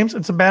bad games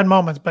and some bad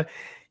moments, but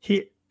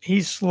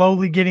he's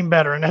slowly getting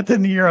better. And at the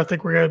end of the year, I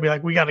think we're going to be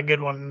like, we got a good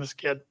one in this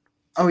kid.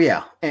 Oh,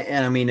 yeah.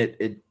 And I mean,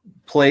 it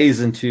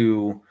plays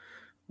into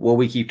what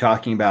we keep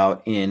talking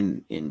about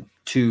in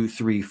 2,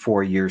 3,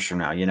 4 years from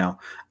now. You know,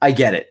 I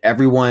get it.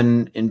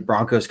 Everyone in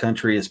Broncos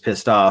country is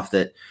pissed off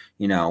that,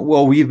 you know,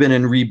 well, we've been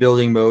in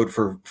rebuilding mode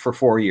for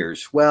 4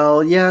 years.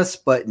 Well, yes,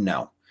 but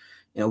no.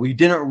 You know, we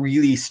didn't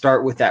really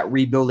start with that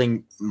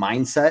rebuilding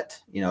mindset,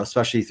 you know,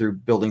 especially through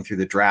building through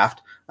the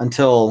draft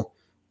until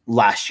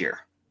last year,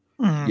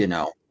 you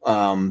know.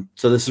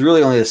 So this is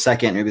really only the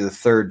second, maybe the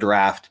third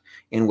draft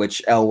in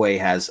which Elway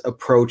has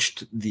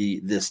approached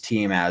this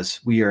team as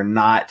we are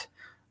not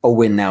a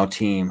win now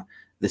team.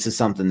 This is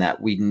something that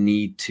we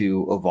need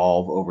to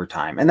evolve over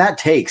time. And that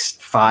takes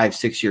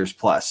 5-6 years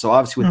plus. So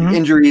obviously with the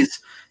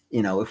injuries,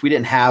 you know, if we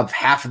didn't have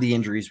half of the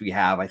injuries we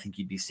have, I think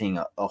you'd be seeing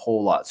a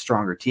whole lot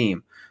stronger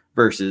team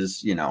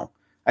versus, you know,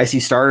 I see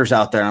starters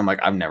out there and I'm like,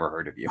 I've never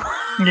heard of you.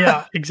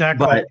 Yeah,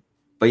 exactly.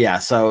 But yeah,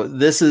 so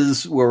this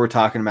is where we're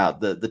talking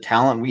about the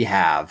talent we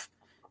have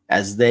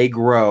as they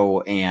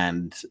grow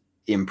and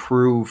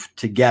improve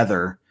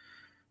together.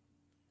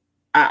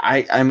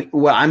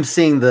 I'm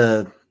seeing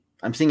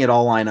it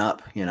all line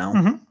up, you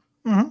know.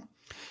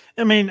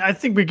 I mean, I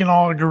think we can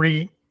all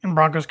agree in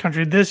Broncos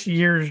country this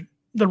year's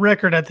the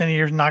record at the end of the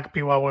year is not going to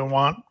be what we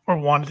want or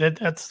wanted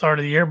it at the start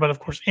of the year. But of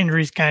course,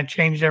 injuries kind of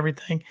changed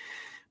everything.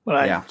 But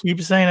I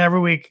keep saying every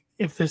week,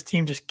 if this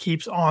team just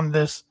keeps on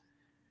this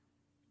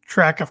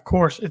track, of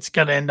course, it's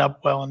going to end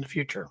up well in the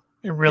future.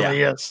 It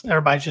really is.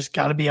 Everybody's just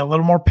got to be a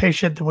little more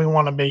patient than we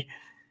want to be.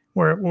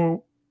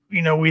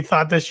 We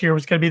thought this year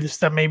was going to be the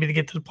step maybe to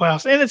get to the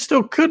playoffs, and it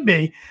still could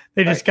be.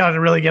 They just got to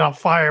really get on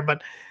fire.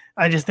 But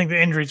I just think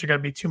the injuries are going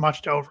to be too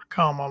much to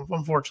overcome,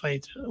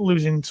 unfortunately,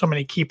 losing so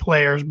many key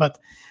players. But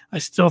I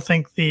still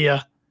think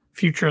the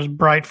future is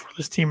bright for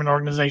this team and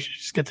organization.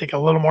 It's just going to take a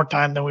little more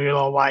time than we would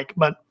all like.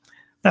 But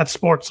That's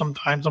sports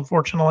sometimes,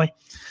 unfortunately.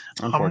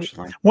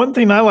 Unfortunately. One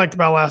thing I liked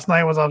about last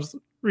night was I was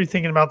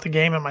rethinking about the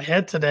game in my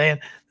head today, and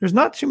there's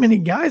not too many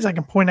guys I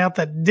can point out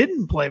that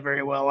didn't play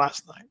very well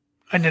last night.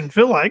 I didn't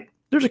feel like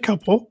there's a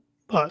couple,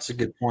 but that's a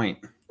good point.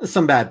 There's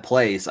some bad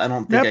plays. I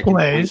don't think I can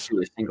point to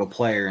a single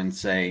player and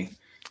say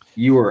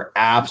you were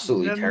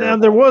absolutely terrible. Now,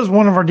 there was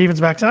one of our defense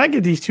backs, and I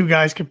get these two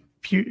guys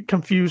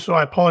confused, so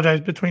I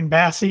apologize, between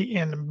Bassey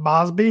and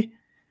Bosby.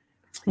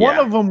 One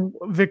of them,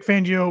 Vic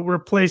Fangio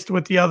replaced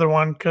with the other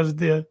one because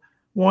the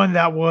one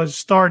that was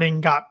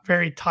starting got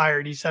very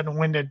tired. He said and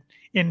winded,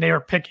 and they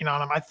were picking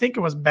on him. I think it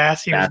was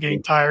Bassey was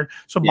getting tired.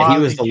 So he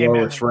was the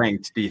lowest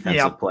ranked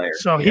defensive player.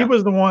 So he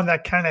was the one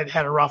that kind of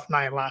had a rough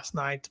night last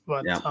night.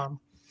 But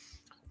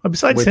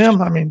besides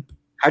him, I mean,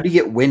 how do you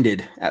get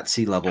winded at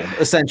sea level?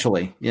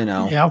 Essentially,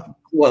 a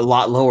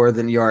lot lower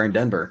than you are in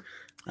Denver.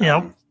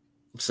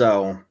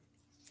 So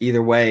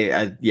either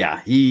way,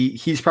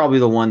 he's probably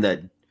the one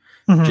that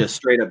just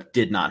straight up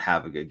did not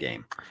have a good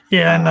game.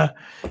 Yeah,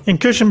 and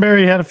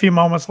Cushenberry had a few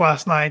moments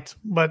last night,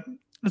 but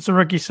it's a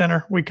rookie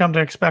center. We come to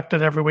expect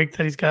it every week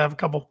that he's going to have a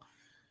couple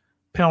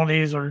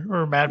penalties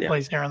or bad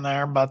plays here and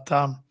there. But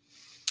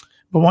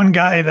one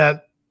guy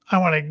that I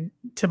want to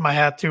tip my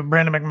hat to,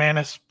 Brandon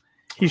McManus.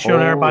 He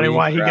showed everybody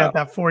why he got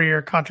that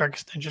 4-year contract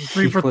extension.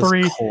 3 for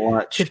 3,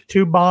 hit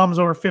 2 bombs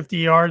over 50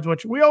 yards,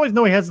 which we always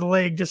know he has the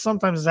leg. Just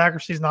sometimes his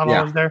accuracy is not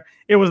always there.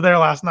 It was there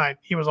last night.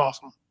 He was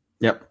awesome.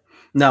 Yep.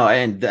 No,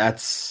 and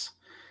that's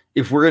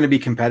if we're going to be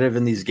competitive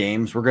in these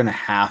games, we're going to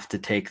have to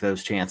take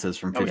those chances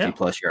from 50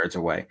 plus yards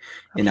away.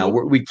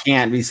 Absolutely. We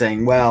can't be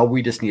saying, well,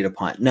 we just need a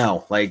punt.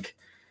 No, like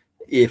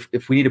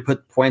if we need to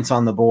put points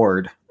on the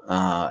board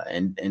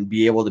and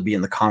be able to be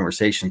in the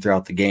conversation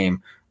throughout the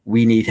game,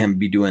 we need him to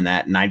be doing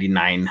that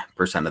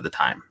 99% of the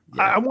time.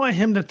 I want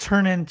him to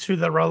turn into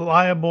the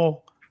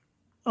reliable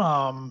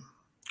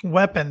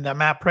weapon that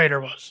Matt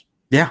Prater was.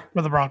 Yeah,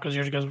 for the Broncos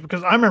years ago,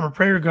 because I remember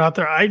Prater go out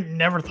there. I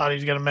never thought he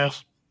was going to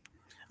miss.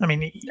 I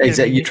mean,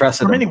 you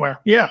trusted him anywhere.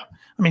 Yeah,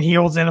 I mean, he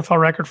holds the NFL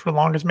record for the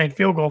longest made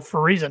field goal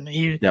for a reason.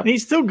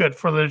 He's still good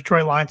for the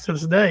Detroit Lions to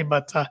this day.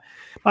 But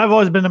I've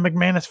always been a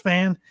McManus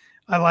fan.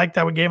 I like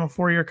that we gave him a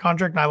 4-year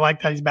contract, and I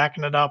like that he's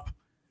backing it up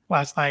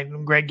last night.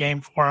 Great game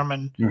for him,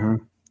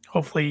 and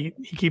hopefully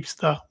he keeps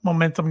the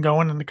momentum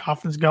going and the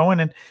confidence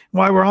going. And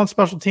while we're on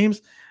special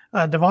teams,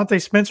 Devontae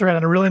Spencer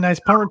had a really nice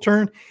punt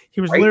return. He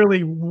was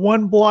literally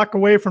 1 block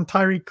away from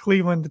Tyreek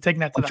Cleveland to take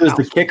that to the house. Which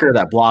was the kicker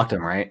that blocked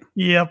him, right?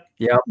 Yep.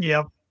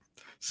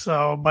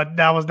 So, but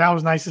that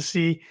was nice to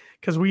see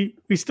because we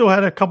still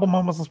had a couple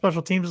moments on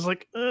special teams. It's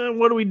like,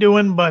 what are we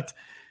doing? But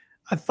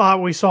I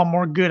thought we saw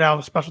more good out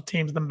of special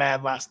teams than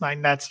bad last night,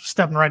 and that's a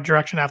step in the right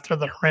direction after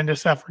the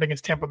horrendous effort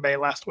against Tampa Bay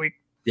last week.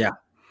 Yeah.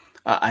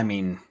 I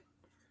mean –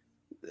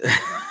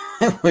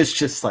 it was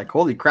just like,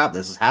 holy crap,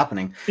 this is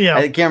happening. Yeah,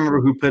 I can't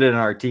remember who put it in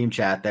our team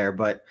chat there,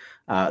 but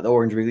the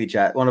Orange Weekly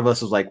chat, one of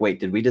us was like, wait,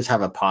 did we just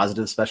have a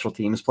positive special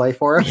teams play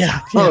for us?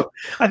 Yeah.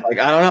 I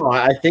don't know.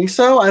 I think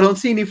so. I don't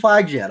see any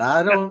flags yet.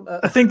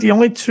 I think the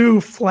only 2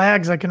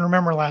 flags I can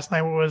remember last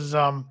night was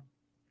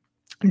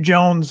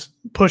Jones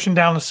pushing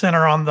down the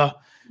center on the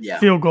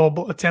field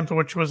goal attempt,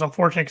 which was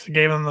unfortunate because it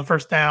gave them the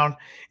first down.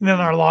 And then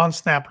our long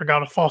snapper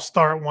got a false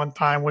start one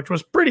time, which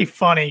was pretty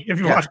funny if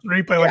you watch the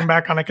replay looking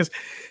back on it, because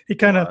he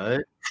kind of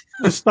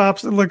just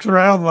stops and looks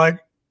around like,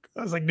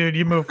 I was like, dude,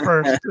 you move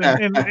first.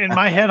 And in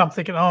my head, I'm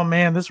thinking, oh,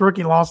 man, this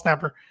rookie long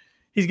snapper,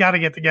 he's got to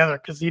get together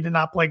because he did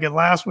not play good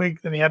last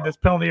week. Then he had this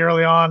penalty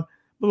early on.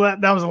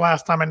 But that was the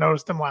last time I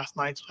noticed him last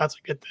night, so that's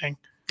a good thing.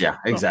 Yeah,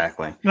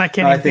 exactly. So, and I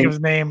can't even think of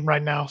his name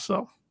right now.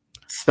 So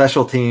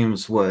special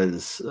teams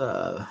was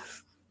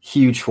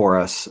huge for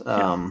us.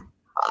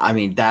 I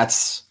mean,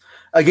 that's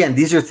again,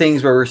 these are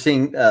things where we're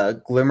seeing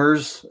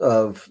glimmers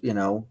of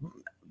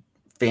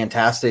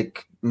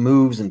fantastic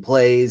moves and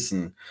plays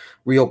and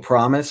real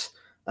promise.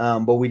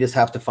 But we just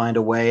have to find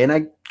a way, and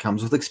it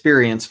comes with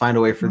experience, find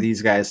a way for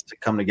these guys to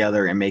come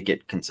together and make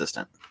it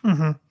consistent.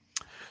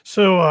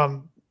 So,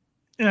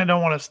 and I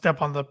don't want to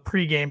step on the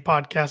pregame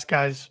podcast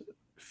guys'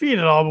 feet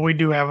at all, but we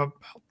do have about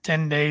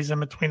 10 days in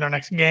between our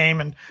next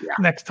game, and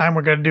next time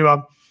we're going to do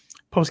a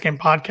post-game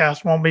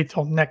podcast won't be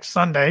till next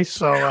Sunday.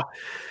 So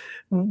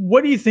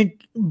what do you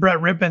think Brett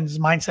Rippon's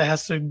mindset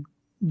has to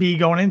be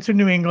going into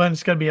New England?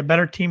 It's going to be a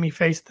better team he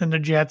faced than the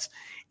Jets,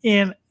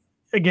 and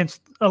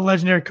against a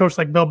legendary coach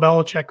like Bill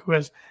Belichick, who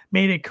has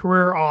made a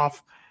career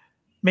off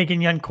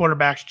making young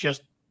quarterbacks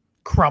just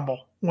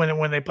crumble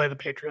when they play the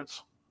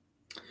Patriots.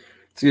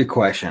 It's a good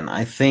question.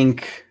 I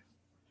think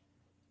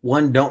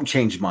one, don't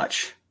change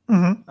much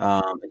in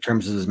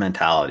terms of his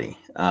mentality.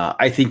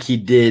 I think he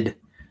did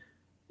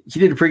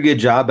a pretty good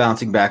job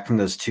bouncing back from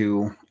those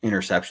 2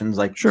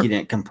 interceptions. He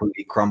didn't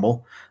completely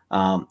crumble.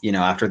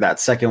 After that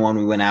second one,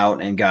 we went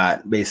out and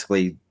got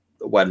basically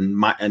a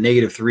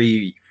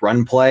 -3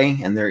 run play,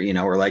 and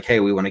we're like, hey,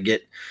 we want to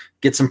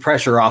get some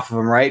pressure off of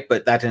him, right?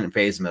 But that didn't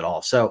faze him at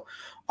all. So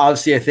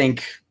obviously, I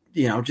think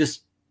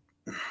just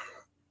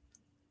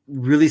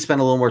really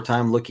spend a little more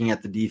time looking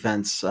at the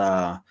defense,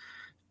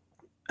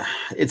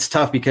 it's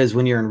tough because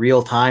when you're in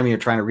real time, you're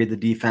trying to read the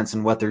defense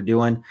and what they're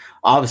doing.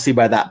 Obviously,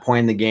 by that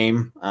point in the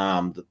game,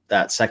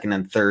 that second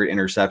and third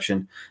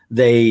interception,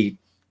 they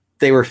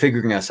were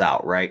figuring us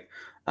out, right?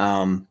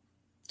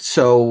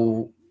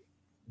 So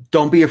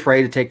don't be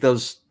afraid to take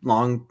those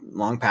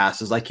long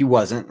passes like he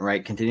wasn't,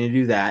 right? Continue to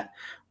do that.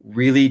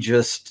 Really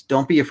just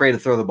don't be afraid to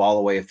throw the ball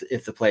away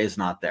if the play is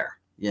not there,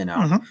 you know?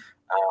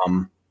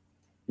 Mm-hmm.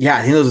 Yeah,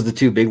 I think those are the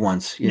two big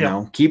ones, you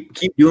know, keep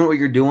doing what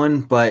you're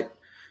doing, but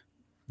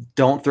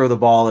don't throw the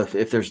ball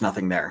if there's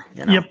nothing there.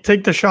 You know? Yep,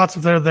 take the shots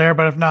if they're there,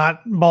 but if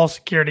not, ball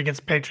security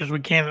against Patriots. We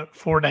can't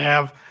afford to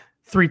have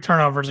 3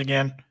 turnovers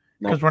again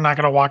because we're not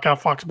going to walk out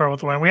Foxborough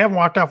with a win. We haven't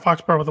walked out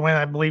Foxborough with a win,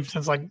 I believe,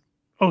 since like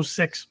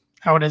 06,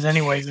 how it is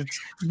anyways. It's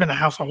been a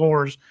house of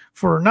horrors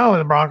for not only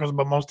the Broncos,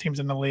 but most teams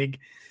in the league.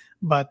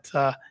 But,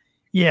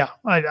 yeah,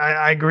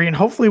 I agree. And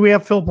hopefully we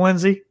have Philip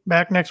Lindsay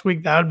back next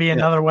week. That would be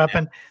another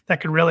weapon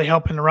that could really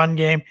help in the run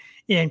game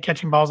and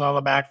catching balls out of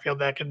the backfield.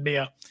 That could be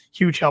a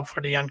huge help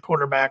for the young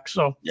quarterback.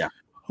 So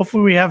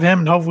hopefully we have him,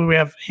 and hopefully we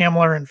have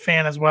Hamler and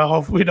Fan as well.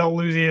 Hopefully we don't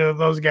lose either of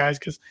those guys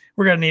because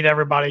we're going to need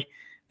everybody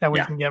that we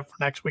can get for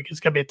next week. It's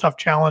going to be a tough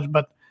challenge,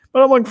 but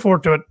I'm looking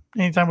forward to it.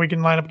 Anytime we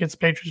can line up against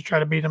the Patriots, try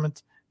to beat them,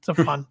 it's a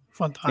fun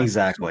time.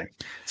 Exactly.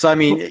 So, I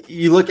mean,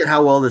 you look at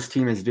how well this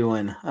team is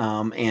doing,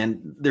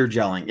 and they're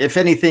gelling. If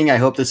anything, I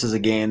hope this is a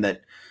game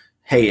that,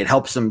 hey, it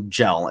helps them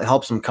gel. It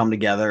helps them come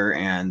together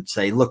and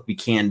say, look, we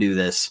can do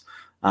this.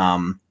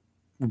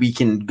 We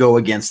can go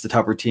against the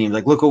tougher teams.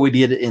 Like, look what we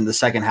did in the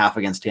second half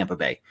against Tampa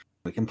Bay.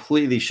 We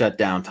completely shut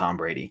down Tom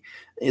Brady.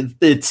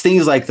 It's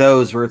things like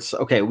those where it's,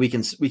 okay, we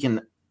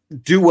can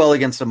do well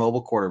against a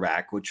mobile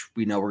quarterback, which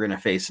we know we're going to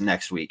face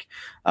next week.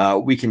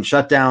 We can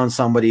shut down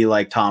somebody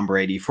like Tom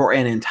Brady for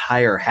an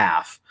entire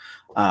half.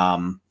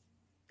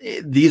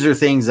 These are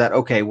things that,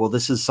 okay, well,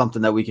 this is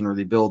something that we can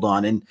really build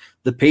on. And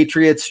the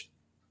Patriots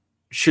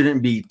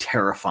shouldn't be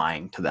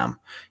terrifying to them.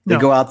 They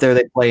go out there,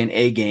 they play an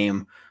A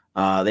game.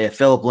 They have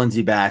Philip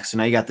Lindsay back. So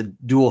now you got the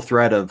dual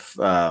threat of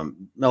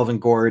Melvin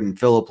Gordon and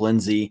Philip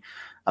Lindsay.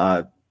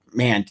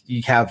 Man,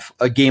 you have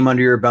a game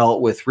under your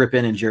belt with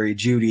Rippon and Jerry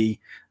Jeudy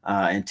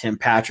and Tim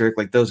Patrick.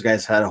 Like, those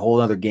guys had a whole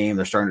other game.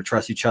 They're starting to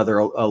trust each other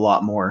a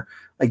lot more.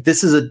 Like,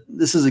 this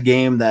is a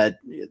game that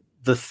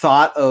the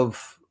thought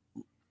of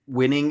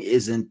winning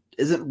isn't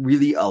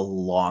really a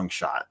long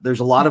shot. There's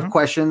a lot of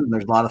questions, and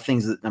there's a lot of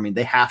things that, I mean,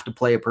 they have to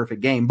play a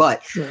perfect game,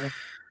 but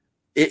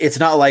it's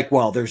not like,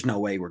 well, there's no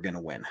way we're going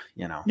to win,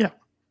 you know?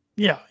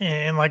 Yeah.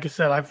 And like I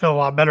said, I feel a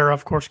lot better,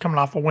 of course, coming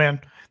off a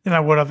win than I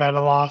would have had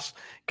a loss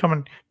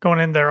going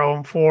in there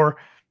 0-4.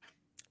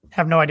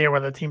 Have no idea where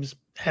the team's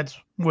heads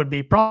would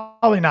be.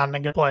 Probably not in a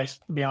good place,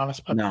 to be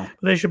honest, but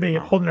they should be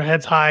holding their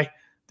heads high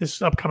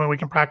this upcoming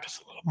week and practice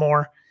a little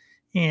more.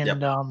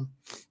 And,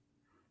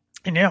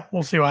 and yeah,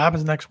 we'll see what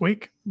happens next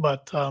week.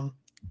 But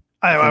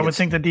I would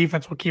think the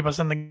defense will keep us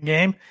in the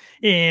game.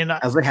 And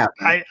as they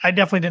happen. I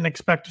definitely didn't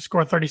expect to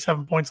score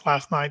 37 points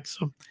last night.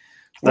 So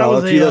that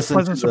was a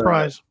pleasant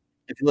surprise.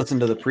 If you listen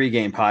to the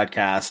pregame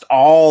podcast,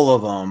 all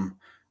of them,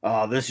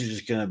 this is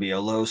just going to be a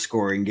low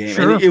scoring game.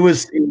 Sure. And it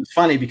was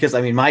funny because,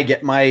 I mean,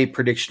 my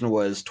prediction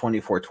was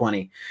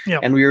 24-20.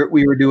 Yep. And we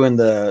were doing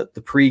the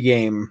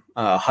pregame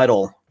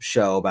huddle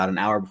show about an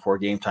hour before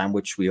game time,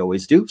 which we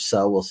always do.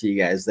 So we'll see you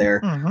guys there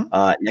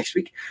next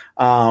week.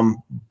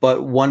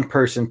 But one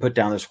person put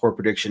down their score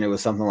prediction. It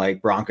was something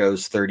like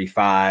Broncos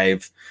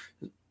 35,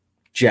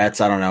 Jets,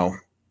 I don't know,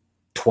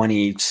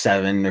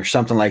 27 or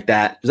something like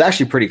that. It was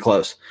actually pretty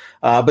close.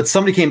 But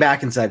somebody came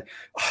back and said,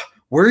 oh,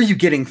 where are you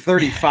getting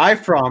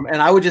 35 from?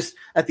 And I would just,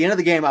 at the end of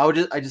the game,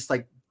 I just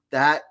like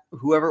that,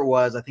 whoever it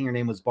was, I think her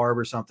name was Barb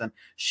or something.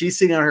 She's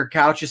sitting on her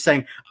couch just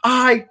saying,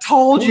 I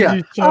told you.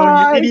 I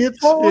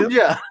told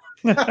you.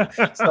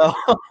 So,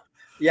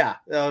 yeah,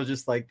 I was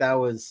just like,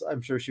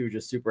 I'm sure she was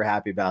just super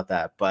happy about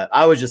that. But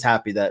I was just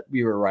happy that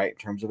we were right in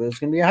terms of it was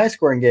going to be a high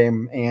scoring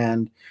game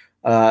and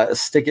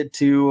stick it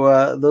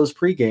to those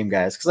pregame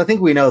guys. Because I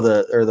think we know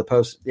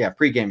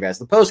pregame guys.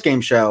 The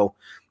postgame show,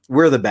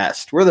 we're the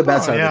best. We're the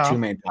best out of the two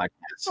main podcasts.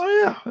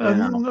 Oh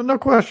yeah, no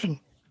question.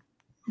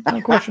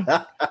 No question.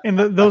 And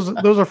those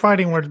are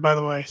fighting words, by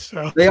the way.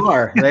 So they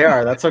are.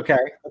 That's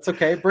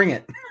okay. Bring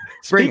it.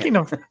 Speaking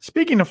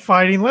of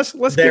fighting, let's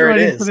get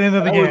right into the end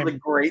of the game. That was a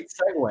great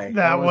segue.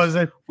 That was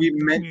it. We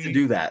meant to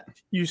do that.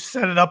 You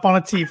set it up on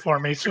a tee for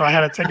me, so I had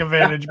to take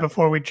advantage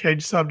before we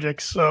changed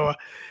subjects. So,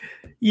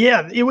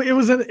 yeah, it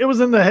was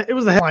the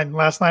headline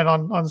last night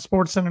on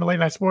Sports Center, Late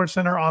Night Sports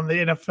Center on the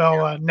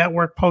NFL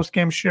Network post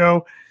game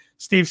show.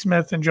 Steve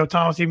Smith and Joe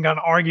Thomas even got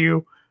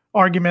an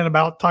argument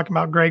about talking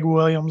about Greg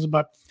Williams,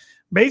 but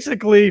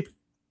basically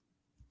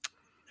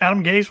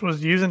Adam Gase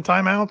was using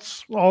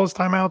timeouts, all his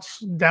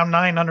timeouts, down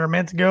 9 under a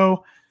minute to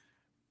go.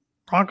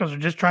 Broncos are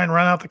just trying to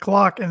run out the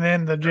clock, and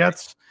then the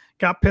Jets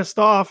got pissed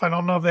off. I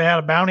don't know if they had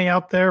a bounty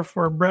out there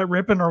for Brett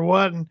Rippon or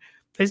what, and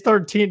they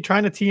started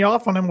trying to tee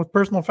off on him with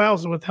personal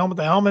fouls, with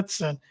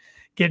helmets and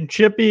getting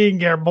chippy, and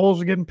Garrett Bowles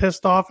was getting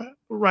pissed off,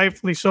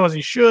 rightfully so, as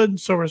he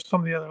should. So were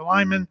some of the other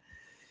linemen.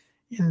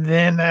 And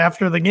then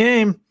after the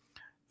game,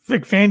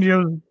 Vic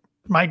Fangio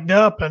mic'd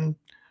up and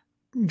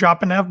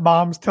dropping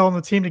F-bombs, telling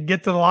the team to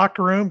get to the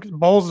locker room because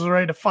Bowles is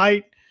ready to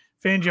fight.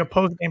 Fangio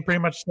post-game pretty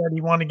much said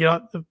he wanted to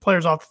get the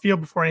players off the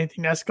field before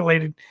anything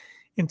escalated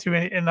into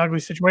an ugly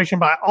situation.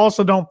 But I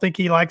also don't think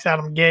he likes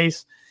Adam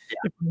Gase. Yeah.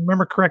 If I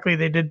remember correctly,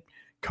 they did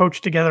coach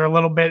together a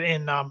little bit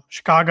in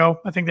Chicago.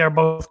 I think they were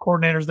both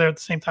coordinators there at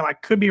the same time. I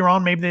could be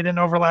wrong. Maybe they didn't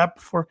overlap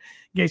before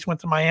Gase went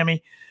to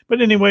Miami.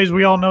 But anyways,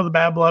 we all know the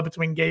bad blood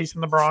between Gase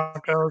and the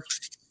Broncos.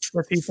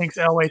 But he thinks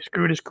Elway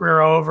screwed his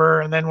career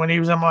over. And then when he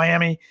was in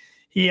Miami,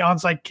 he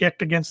onside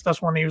kicked against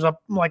us when he was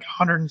up like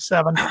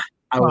 107.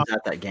 I was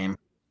at that game.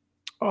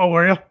 Oh,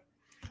 were you?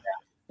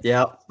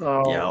 Yeah.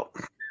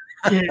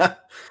 Yeah.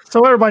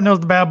 So everybody knows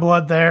the bad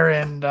blood there.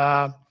 And,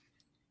 I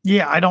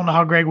don't know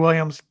how Greg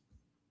Williams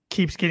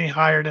keeps getting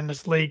hired in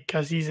this league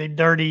because he's a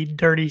dirty,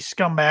 dirty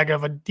scumbag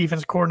of a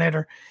defense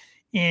coordinator.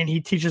 And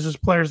he teaches his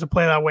players to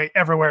play that way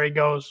everywhere he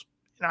goes.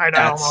 And I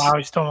don't know how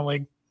he's still in the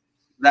league.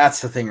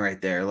 That's the thing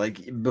right there.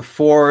 Like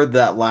before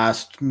that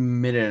last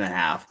minute and a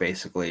half,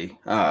 basically,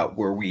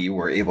 where we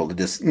were able to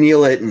just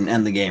kneel it and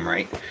end the game,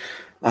 right?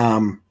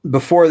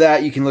 Before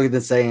that, you can look at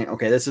this saying,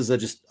 okay, this is a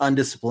just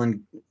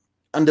undisciplined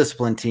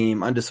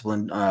team,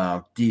 undisciplined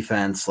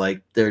defense.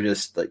 Like they're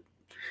just like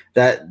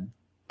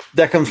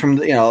that comes from,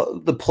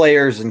 the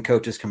players and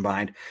coaches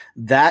combined.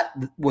 That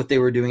what they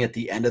were doing at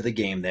the end of the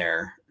game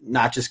there,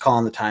 not just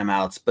calling the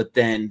timeouts, but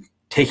then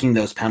taking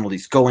those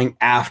penalties, going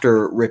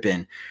after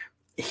Rypien,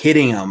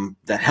 hitting him,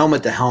 that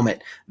helmet to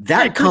helmet,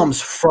 that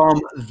comes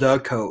from the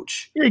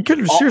coach. Yeah, he could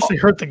have seriously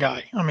hurt the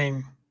guy. I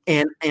mean,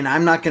 and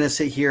I'm not going to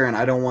sit here and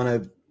I don't want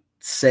to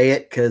say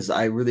it because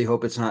I really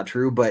hope it's not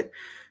true, but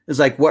it's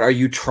like, what are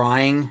you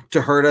trying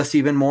to hurt us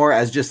even more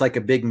as just like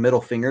a big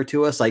middle finger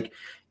to us? Like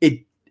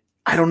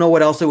I don't know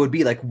what else it would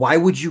be. Like, why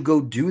would you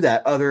go do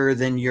that other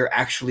than you're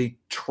actually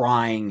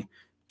trying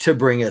to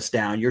bring us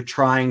down? You're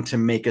trying to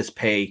make us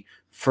pay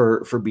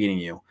for beating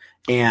you.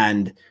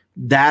 And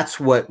that's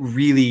what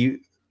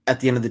really, at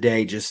the end of the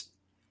day, just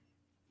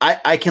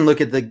I can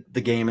look at the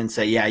game and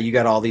say, yeah, you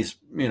got all these,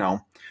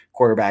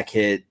 quarterback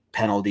hit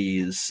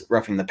penalties,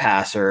 roughing the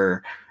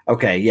passer.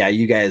 Okay, yeah,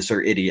 you guys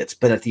are idiots.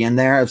 But at the end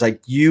there, I was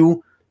like,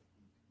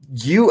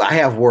 I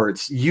have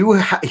words. You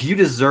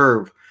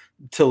deserve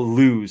to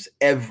lose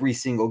every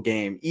single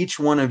game. Each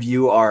one of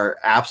you are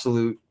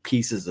absolute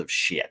pieces of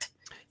shit.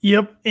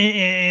 Yep,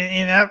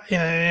 and that's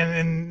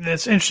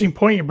an interesting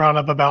point you brought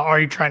up about are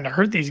you trying to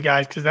hurt these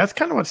guys? Because that's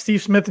kind of what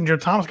Steve Smith and Joe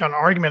Thomas got an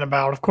argument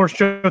about. Of course,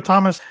 Joe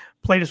Thomas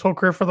played his whole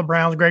career for the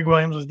Browns. Greg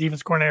Williams was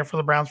defense coordinator for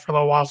the Browns for a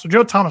little while. So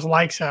Joe Thomas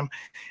likes him.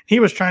 He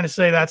was trying to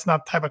say that's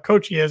not the type of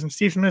coach he is. And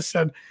Steve Smith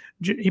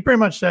he pretty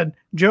much said,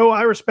 Joe,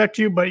 I respect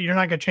you, but you're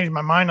not going to change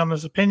my mind on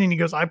this opinion. He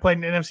goes, I played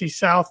in the NFC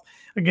South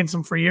against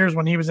him for years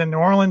when he was in New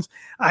Orleans.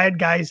 I had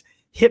guys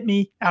hit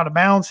me out of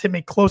bounds, hit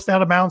me close to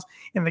out of bounds,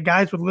 and the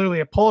guys would literally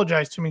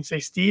apologize to me and say,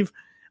 Steve,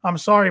 I'm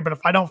sorry, but if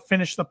I don't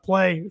finish the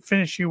play,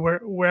 finish you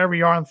wherever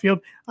you are on the field,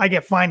 I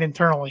get fined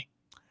internally.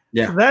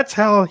 Yeah, so that's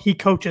how he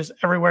coaches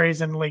everywhere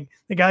he's in the league.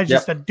 The guy's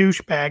just a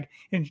douchebag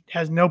and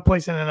has no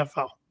place in the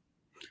NFL.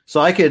 So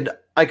I could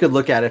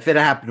look at it if it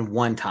happened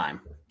one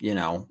time, in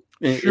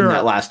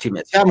that last 2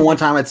 minutes. If it happened one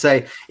time, I'd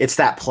say it's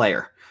that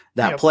player.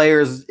 That player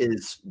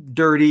is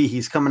dirty.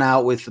 He's coming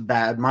out with a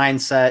bad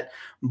mindset.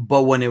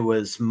 But when it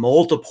was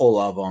multiple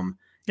of them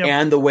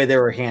and the way they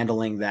were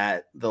handling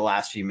that the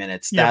last few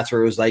minutes, that's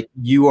where it was like,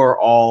 you are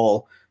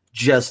all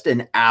just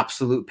an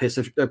absolute piece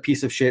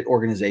of shit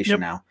organization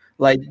now.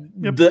 Like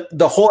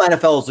the whole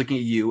NFL is looking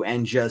at you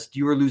and just,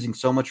 you are losing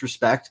so much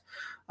respect.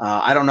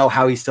 I don't know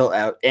how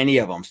any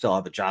of them still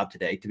have a job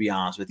today, to be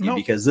honest with you,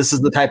 because this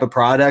is the type of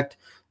product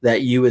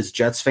that you as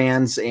Jets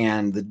fans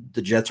and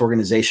the Jets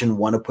organization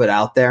want to put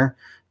out there.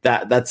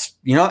 That's,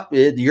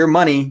 your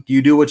money,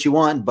 you do what you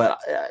want. But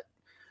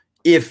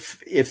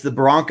if the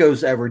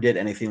Broncos ever did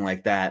anything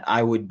like that,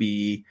 I would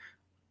be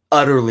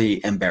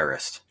utterly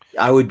embarrassed.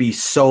 I would be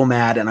so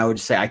mad, and I would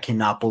say, I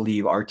cannot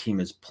believe our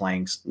team is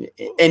playing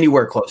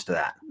anywhere close to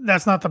that.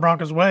 That's not the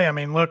Broncos way. I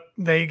mean, look,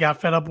 they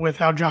got fed up with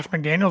how Josh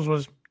McDaniels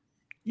was,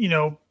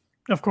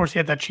 of course he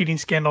had that cheating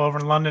scandal over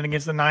in London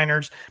against the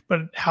Niners,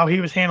 but how he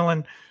was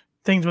handling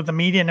things with the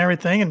media and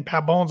everything. And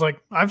Pat Bowlen's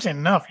like, I've seen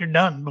enough. You're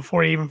done,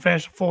 before he even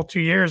finished a full 2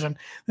 years. And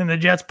then the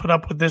Jets put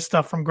up with this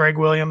stuff from Greg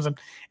Williams and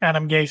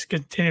Adam Gase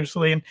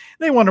continuously. And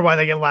they wonder why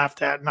they get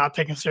laughed at, not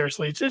taken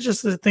seriously. It's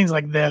just things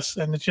like this.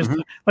 And it's just,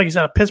 like you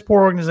said, a piss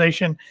poor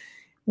organization.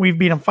 We've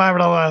beat them 5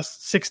 of the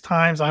last 6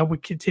 times. I hope we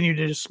continue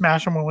to just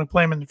smash them when we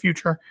play them in the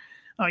future,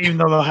 even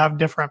though they'll have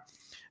different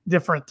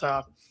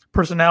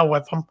personnel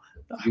with them.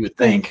 You would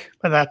think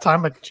by that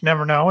time, but you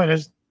never know. It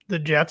is the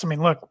Jets. I mean,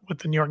 look what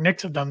the New York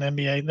Knicks have done to the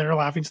NBA. They're a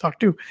laughing stock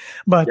too.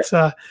 But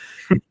I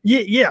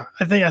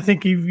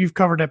think you've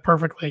covered it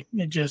perfectly.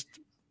 It's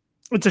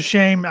a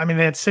shame. I mean,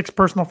 they had 6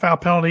 personal foul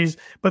penalties,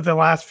 but the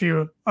last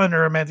few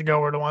under a minute to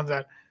go were the ones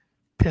that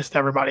pissed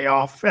everybody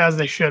off, as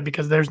they should,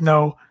 because there's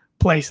no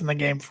place in the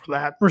game for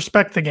that.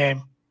 Respect the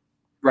game.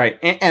 Right.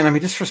 And I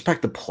mean, just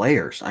respect the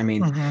players. I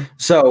mean,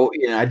 so,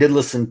 I did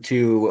listen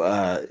to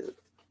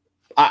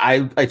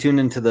I tuned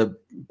into the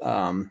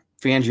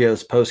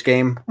Fangio's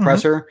post-game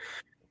presser,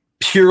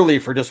 purely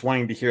for just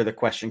wanting to hear the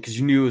question because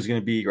you knew it was going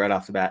to be right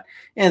off the bat.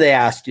 And they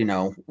asked,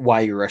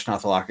 why you were rushing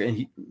off the locker.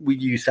 And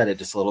you said it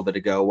just a little bit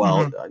ago.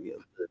 Well,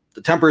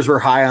 the tempers were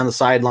high on the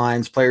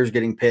sidelines, players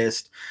getting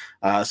pissed.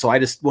 So I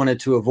just wanted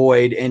to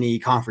avoid any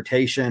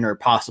confrontation or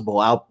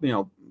possible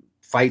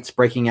fights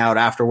breaking out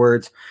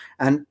afterwards.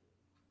 And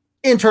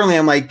internally,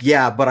 I'm like,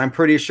 yeah, but I'm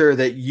pretty sure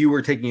that you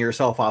were taking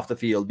yourself off the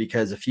field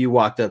because if you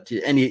walked up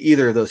to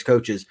either of those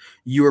coaches,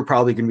 you were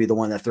probably going to be the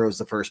one that throws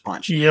the first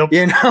punch. Yep.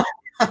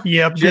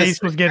 Yep.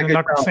 Jace was getting a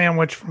knuckle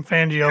sandwich from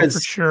Fangio for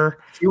sure.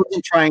 He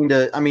wasn't trying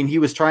to. I mean, he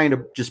was trying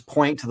to just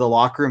point to the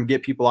locker room,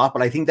 get people off.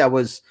 But I think there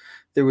was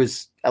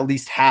at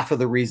least half of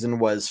the reason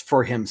was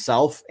for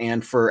himself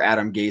and for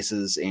Adam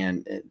Gase's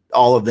and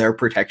all of their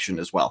protection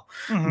as well.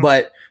 Mm-hmm.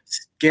 But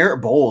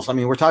Garrett Bowles, I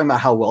mean, we're talking about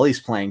how well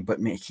he's playing, but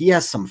man, he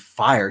has some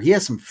fire. He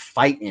has some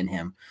fight in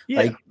him.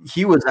 Yeah. Like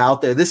he was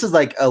out there. This is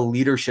like a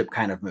leadership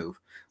kind of move.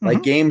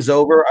 Like game's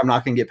over. I'm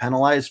not going to get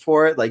penalized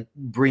for it. Like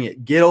bring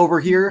it, get over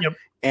here. Yep.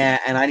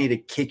 And I need to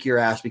kick your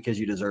ass because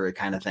you deserve it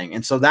kind of thing.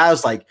 And so that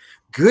was like,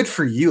 good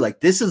for you. Like,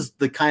 this is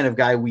the kind of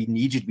guy we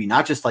need you to be,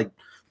 not just like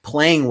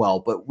playing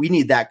well, but we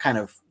need that kind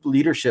of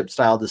leadership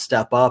style to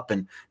step up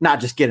and not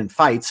just get in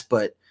fights,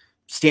 but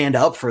stand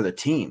up for the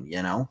team,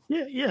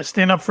 Yeah.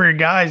 Stand up for your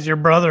guys, your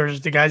brothers,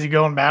 the guys you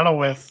go in battle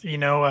with,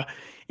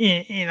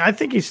 and I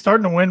think he's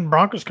starting to win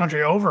Broncos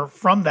country over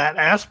from that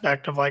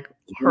aspect of like,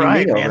 all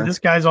right, man, this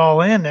guy's all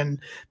in. And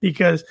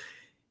because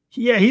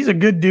he's a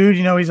good dude.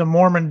 He's a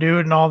Mormon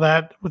dude and all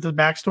that with his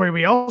backstory. But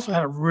he also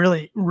had a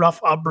really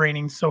rough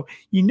upbringing. So,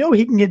 he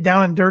can get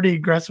down and dirty,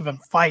 aggressive,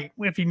 and fight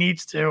if he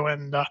needs to.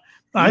 And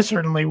I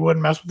certainly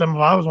wouldn't mess with him if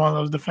I was one of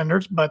those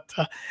defenders. But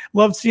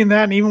loved seeing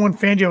that. And even when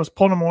Fangio was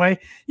pulling him away,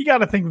 you got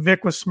to think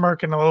Vic was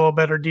smirking a little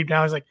bit or deep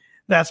down. He's like,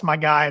 that's my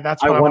guy.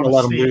 That's what I want to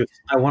let him loose.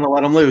 I want to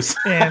let him loose.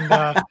 And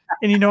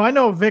I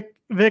know Vic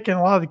and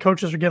a lot of the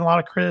coaches are getting a lot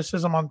of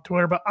criticism on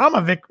Twitter, but I'm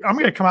a Vic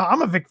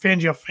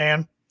Fangio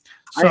fan.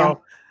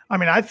 So,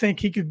 I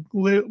think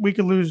we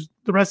could lose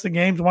the rest of the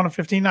games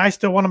 1-15. I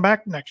still want him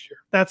back next year.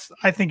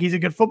 I think he's a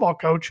good football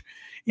coach,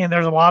 and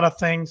there's a lot of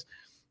things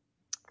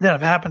that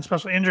have happened,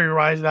 especially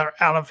injury-wise, that are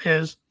out of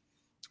his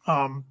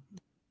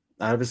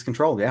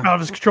control. Yeah, out of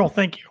his control.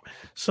 Thank you.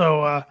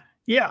 So,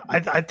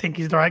 I think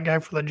he's the right guy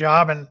for the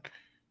job, and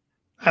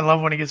I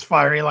love when he gets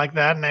fiery like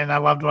that. And I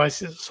loved what I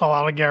saw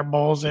out of Garrett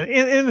Bowles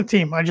and the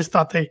team. I just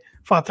thought they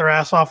fought their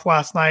ass off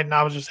last night, and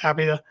I was just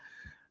happy to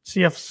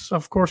see us,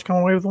 of course, come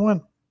away with a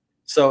win.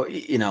 So,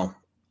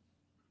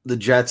 the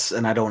Jets,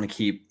 and I don't want to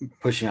keep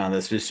pushing on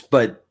this,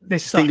 but they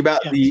think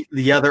about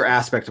the other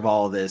aspect of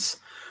all of this.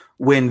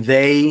 When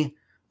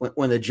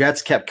the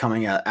Jets kept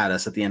coming at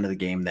us at the end of the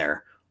game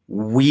there,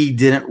 we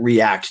didn't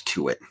react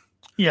to it.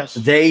 Yes.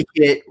 They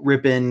hit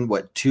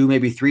Rypien, 2,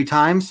 maybe 3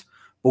 times,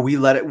 but we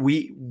let it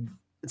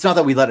it's not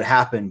that we let it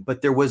happen,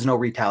 but there was no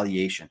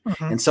retaliation.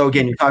 Mm-hmm. And so,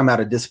 again, you're talking about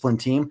a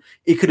disciplined team.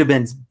 It could have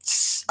been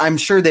 – I'm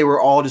sure they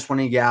were all just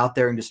wanting to get out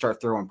there and just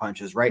start throwing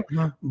punches, right?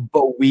 Mm-hmm.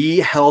 But we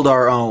held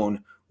our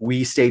own.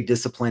 We stayed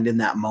disciplined in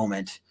that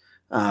moment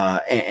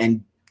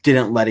and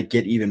didn't let it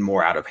get even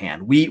more out of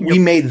hand. We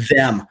made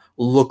them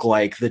look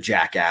like the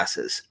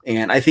jackasses.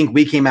 And I think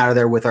we came out of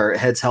there with our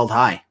heads held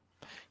high.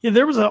 Yeah,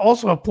 there was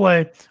also a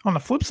play on the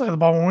flip side of the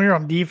ball when we were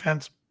on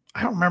defense.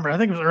 I don't remember. I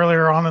think it was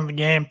earlier on in the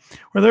game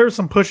where there was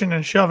some pushing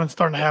and shoving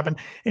starting to happen.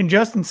 And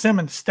Justin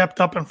Simmons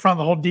stepped up in front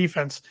of the whole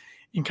defense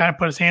and kind of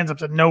put his hands up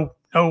and said, no,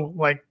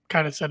 like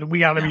kind of said, we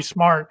got to be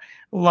smart.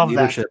 Love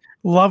Leadership.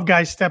 That. Love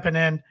guys stepping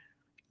in,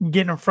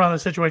 getting in front of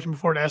the situation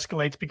before it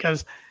escalates,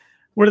 because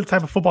we're the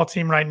type of football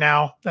team right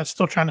now that's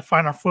still trying to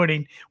find our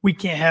footing. We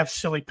can't have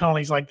silly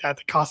penalties like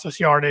that cost us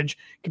yardage,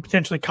 can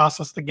potentially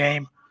cost us the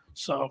game.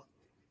 So,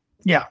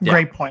 yeah.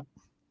 Great point.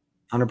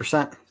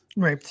 100%.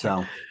 Great.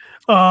 So,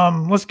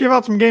 let's give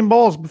out some game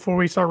balls before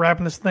we start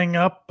wrapping this thing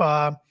up.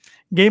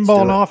 Game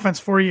ball and offense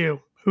for you.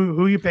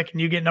 Who you picking?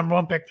 You get number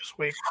 1 pick this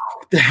week.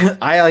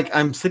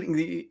 I'm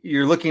sitting.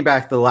 You're looking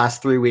back the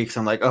last 3 weeks.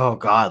 I'm like, oh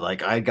God,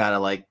 like I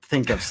gotta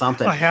think of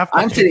something. I have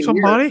to pick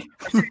somebody.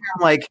 I'm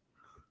like,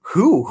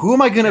 who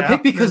am I gonna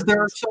pick? Because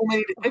there are so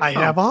many to pick. I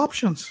have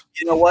options.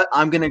 You know what?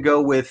 I'm gonna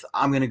go with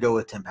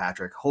Tim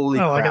Patrick. Holy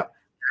crap.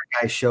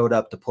 That guy showed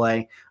up to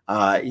play.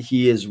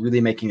 He is really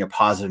making a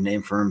positive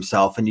name for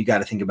himself. And you got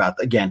to think about,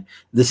 again,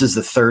 this is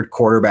the 3rd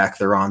quarterback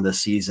they're on this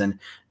season.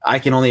 I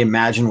can only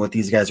imagine what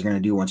these guys are going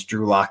to do once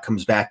Drew Lock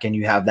comes back and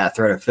you have that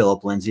threat of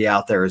Phillip Lindsay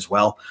out there as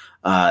well.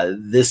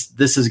 This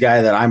is a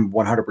guy that I'm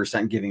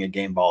 100% giving a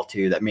game ball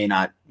to that may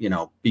not,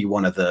 be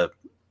one of the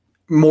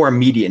more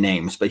immediate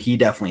names, but he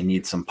definitely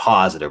needs some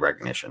positive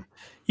recognition.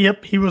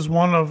 Yep. He was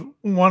one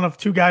of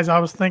 2 guys I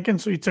was thinking.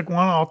 So you took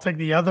one, I'll take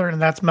the other, and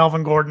that's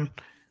Melvin Gordon.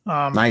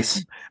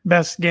 Nice.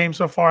 Best game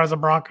so far as a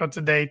Bronco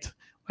to date.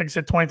 Like I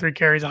said, 23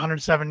 carries,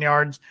 107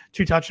 yards,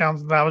 2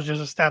 touchdowns. That was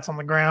just his stats on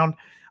the ground.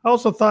 I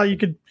also thought you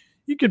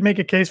could make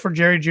a case for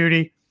Jerry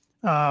Jeudy.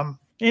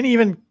 and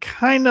even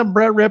kind of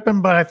Brett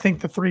Rippon, but I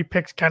think the 3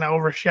 picks kind of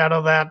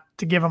overshadow that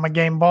to give him a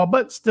game ball,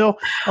 but still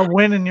a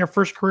win in your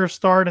first career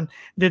start and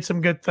did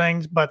some good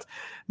things. But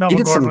Melvin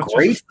he did Gordon some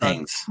great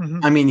things.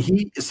 I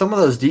mean, some of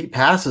those deep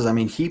passes, I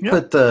mean, he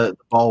put the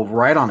ball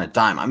right on a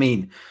dime. I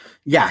mean,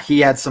 yeah, he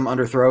had some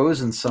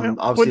underthrows and some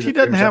obviously. Which he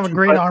doesn't have a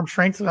great arm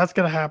strength, so that's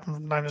going to happen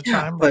from time to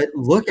time. But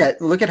look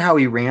at how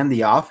he ran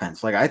the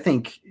offense. Like I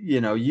think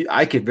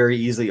I could very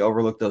easily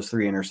overlook those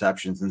 3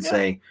 interceptions and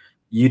say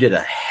you did a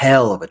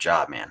hell of a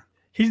job, man.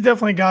 He's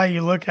definitely a guy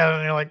you look at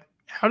and you're like,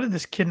 how did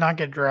this kid not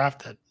get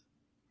drafted?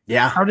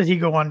 Yeah, how did he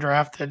go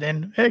undrafted?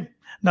 And hey,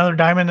 another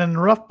diamond in the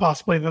rough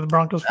possibly that the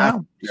Broncos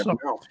found. So.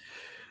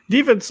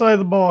 Defense side of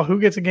the ball,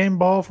 who gets a game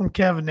ball from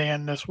Kevin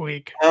Dan this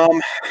week?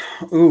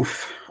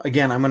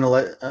 Again, I'm going to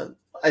let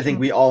I think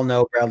we all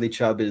know Bradley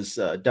Chubb is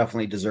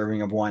definitely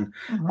deserving of one.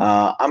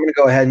 I'm going to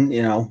go ahead and,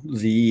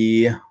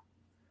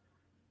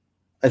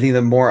 I think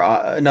the more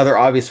another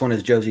obvious one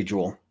is Josie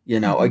Jewell.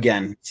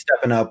 Again,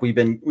 stepping up.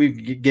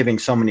 We've giving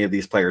so many of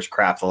these players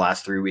crap the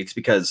last 3 weeks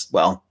because,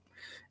 well,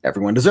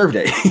 everyone deserved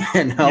it,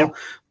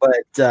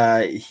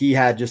 But he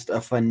had just a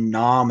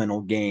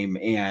phenomenal game,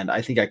 and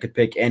I think I could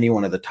pick any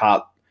one of the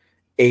top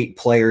 8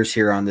 players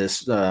here on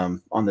this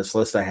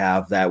list I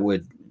have that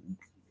would,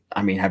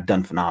 have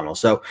done phenomenal.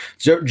 So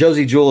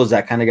Josie Jewell is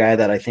that kind of guy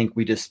that I think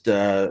we just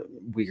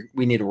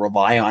we need to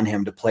rely on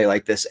him to play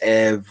like this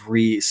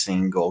every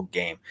single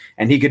game,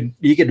 and he could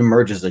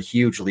emerge as a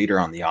huge leader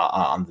on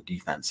the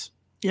defense.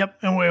 Yep,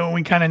 and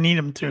we kind of need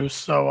him to.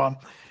 So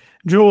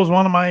Jewell is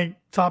one of my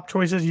top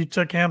choices. You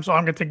took him, so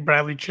I'm going to take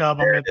Bradley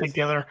Chubb. I'm going to take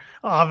the other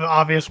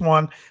obvious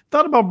one.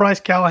 Thought about Bryce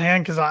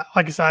Callahan because,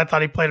 like I said, I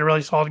thought he played a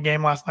really solid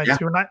game last night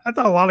too, and I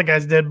thought a lot of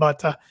guys did,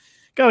 but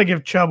got to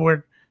give Chubb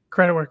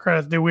credit where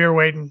credit's due. We were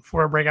waiting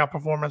for a breakout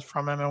performance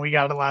from him, and we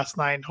got it last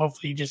night. And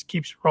hopefully, he just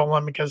keeps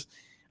rolling because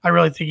I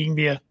really think he can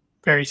be a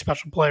very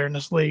special player in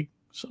this league.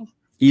 So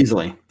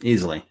easily.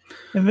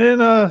 And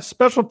then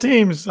special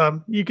teams,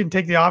 you can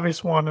take the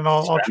obvious one, and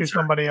I'll choose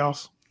somebody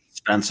else.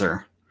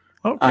 Spencer.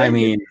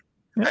 Okay.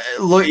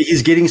 Look,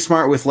 he's getting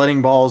smart with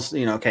letting balls.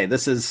 I'm not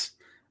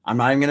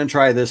even going to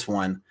try this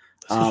one.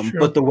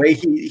 But the way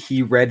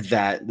he read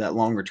that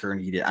long return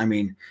he did,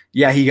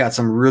 he got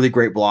some really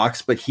great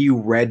blocks, but he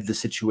read the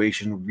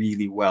situation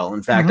really well.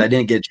 In fact, I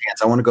didn't get a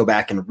chance. I want to go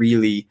back and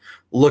really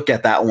look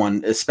at that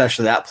one,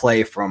 especially that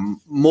play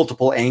from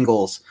multiple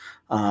angles,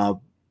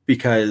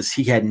 because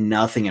he had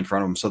nothing in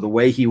front of him. So the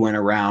way he went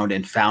around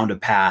and found a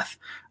path,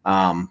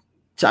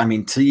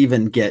 to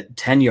even get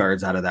 10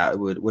 yards out of that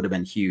would have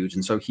been huge.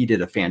 And so he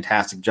did a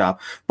fantastic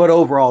job. But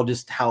overall,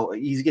 just how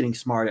he's getting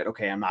smart at,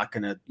 okay, I'm not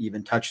going to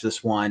even touch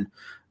this one,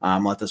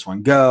 let this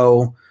one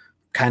go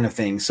kind of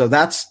thing. So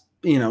that's,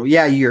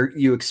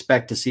 you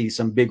expect to see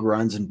some big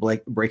runs and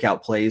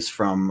breakout plays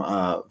from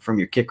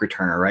your kick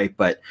returner, right?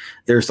 But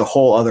there's the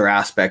whole other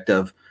aspect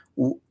of,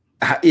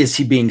 is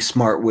he being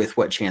smart with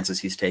what chances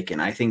he's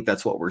taken? I think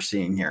that's what we're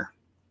seeing here.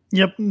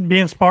 Yep,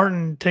 being smart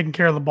and taking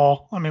care of the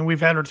ball. We've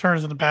had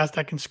returners in the past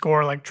that can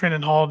score like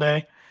Trenton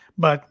Holiday,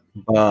 but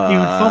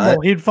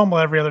he'd fumble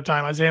every other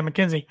time. Isaiah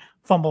McKenzie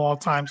fumble all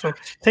the time. So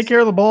take care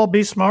of the ball,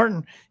 be smart,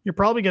 and you're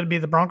probably going to be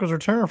the Broncos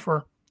returner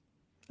for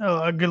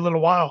a good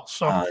little while.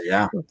 So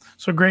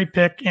so great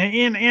pick,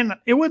 and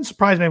it wouldn't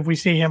surprise me if we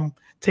see him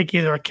take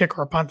either a kick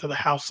or a punt to the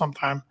house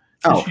sometime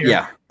this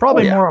year.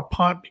 Probably more a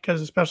punt because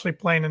especially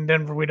playing in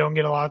Denver, we don't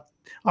get a lot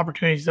of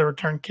opportunities to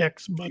return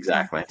kicks. But,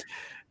 exactly.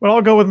 But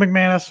I'll go with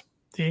McManus,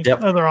 the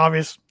other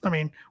obvious.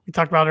 We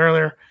talked about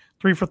earlier,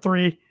 3 for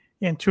 3,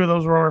 and 2 of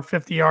those were over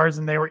 50 yards,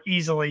 and they were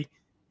easily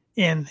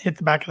hit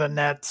the back of the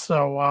net.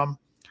 So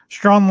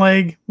strong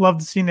leg. Loved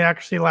to see the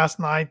accuracy last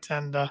night,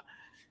 and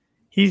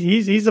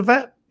he's a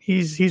vet.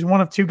 He's one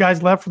of 2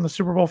 guys left from the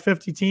Super Bowl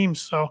 50 team.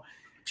 So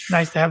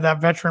nice to have that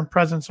veteran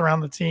presence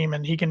around the team,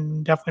 and he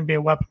can definitely be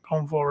a weapon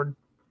going forward.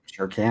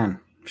 Sure can.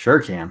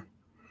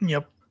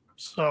 Yep.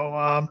 So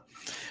I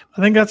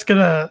think that's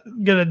gonna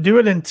do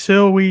it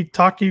until we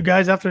talk to you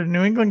guys after the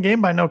New England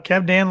game. But I know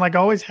Kev Dan, like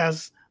always,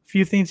 has a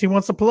few things he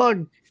wants to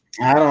plug.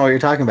 I don't know what you're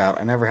talking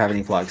about. I never have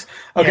any plugs.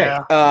 Okay.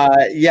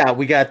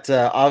 We got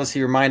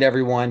obviously remind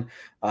everyone.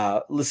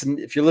 Listen,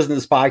 if you're listening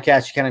to this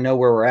podcast, you kind of know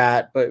where we're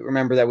at. But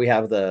remember that we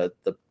have the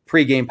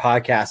pregame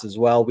podcast as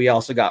well. We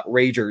also got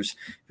Ragers.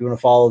 If you want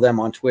to follow them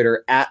on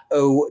Twitter at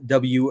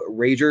OW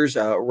Ragers,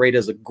 Ray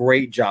does a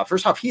great job.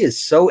 First off, he is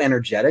so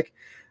energetic.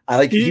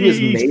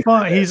 He's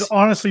fun. He's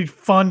honestly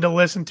fun to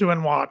listen to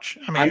and watch.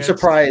 I'm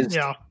surprised.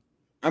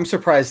 I'm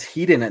surprised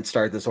he didn't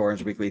start this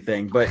Orange Weekly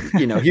thing, but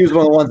he was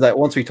one of the ones that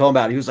once we told him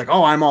about it, he was like,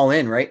 "Oh, I'm all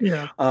in," right?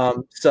 Yeah.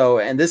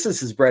 And this is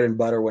his bread and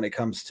butter when it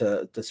comes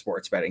to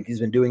sports betting. He's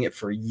been doing it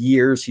for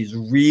years. He's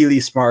really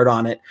smart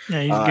on it.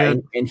 Yeah, he's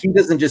good. And he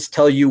doesn't just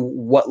tell you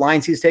what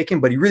lines he's taking,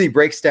 but he really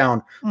breaks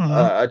down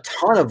a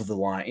ton of the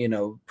line.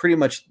 Pretty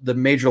much the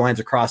major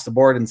lines across the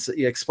board, and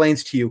he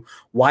explains to you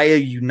why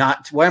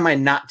am I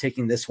not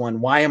taking this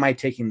one? Why am I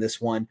taking this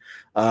one?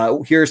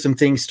 Here are some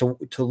things to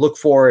look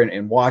for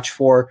and watch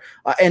for.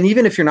 And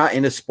even if you're not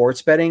into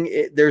sports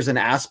betting, there's an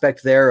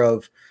aspect there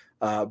of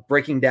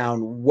breaking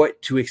down what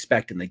to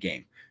expect in the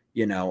game.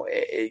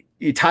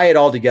 you tie it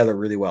all together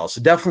really well.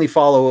 So definitely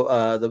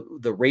follow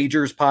the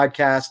Ragers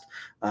podcast.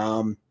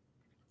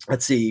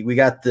 Let's see, we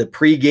got the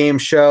pregame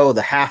show,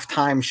 the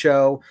halftime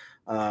show,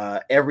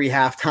 every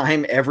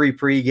halftime, every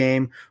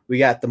pregame. We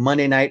got the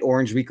Monday Night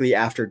Orange Weekly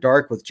After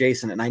Dark with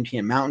Jason at 9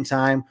 p.m. Mountain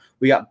Time.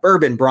 We got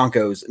Bourbon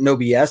Broncos No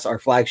BS, our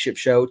flagship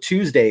show,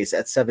 Tuesdays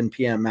at 7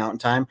 p.m. Mountain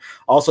Time.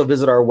 Also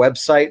visit our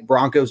website,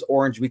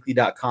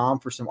 BroncosOrangeWeekly.com,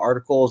 for some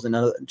articles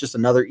and just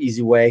another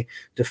easy way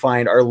to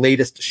find our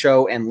latest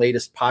show and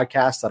latest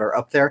podcasts that are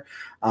up there.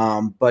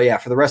 But yeah,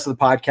 for the rest of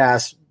the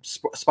podcast,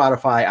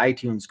 Spotify,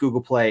 iTunes, Google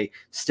Play,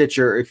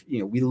 Stitcher.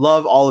 We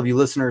love all of you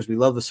listeners. We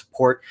love the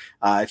support.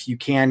 If you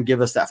can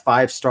give us that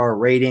 5-star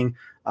rating,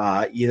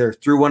 either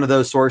through one of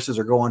those sources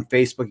or go on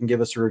Facebook and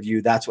give us a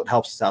review. That's what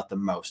helps us out the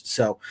most.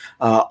 So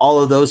all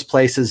of those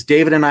places.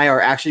 David and I are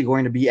actually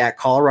going to be at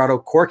Colorado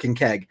Cork and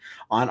Keg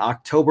on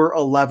October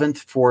 11th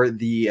for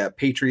the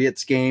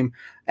Patriots game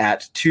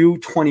at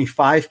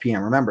 2:25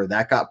 p.m. Remember,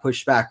 that got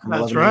pushed back from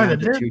 11 a.m.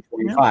 to 2:25.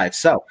 Yeah.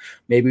 So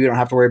maybe we don't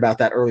have to worry about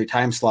that early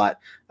time slot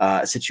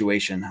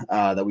situation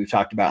that we've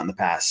talked about in the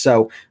past.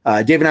 So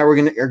Dave and I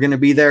are going to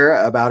be there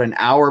about an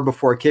hour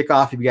before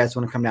kickoff. If you guys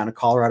want to come down to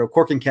Colorado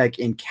Cork and Keg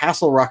in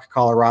Castle Rock,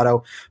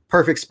 Colorado,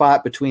 perfect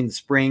spot between the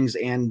Springs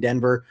and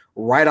Denver,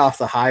 right off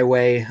the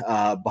highway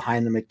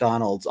behind the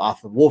McDonald's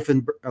off of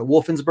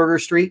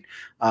Wolfensberger Street.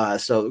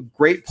 So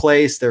great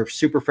place. They're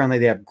super friendly.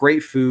 They have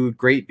great food,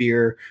 great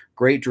beer,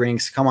 great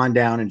drinks. Come on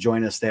down and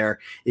join us there.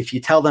 If you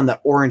tell them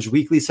that Orange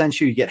Weekly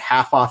sent you, you get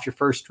half off your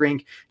first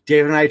drink.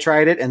 David and I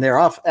tried it, and they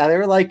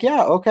were like,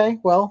 yeah, okay,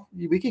 well,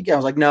 we could get. I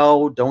was like,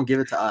 no, don't give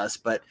it to us,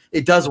 but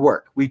it does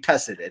work. We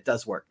tested it. It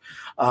does work.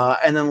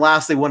 And then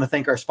lastly, want to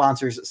thank our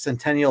sponsors,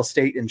 Centennial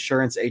State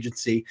Insurance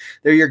Agency.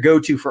 They're your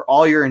go-to for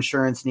all your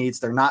insurance needs.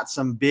 They're not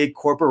some big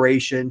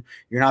corporation.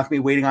 You're not going to be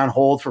waiting on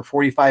hold for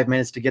 45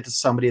 minutes to get to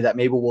somebody that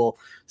maybe will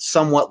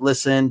somewhat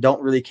listen,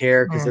 don't really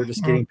care because they're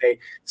just getting paid.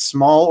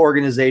 Small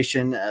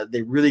organization.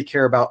 They really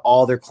care about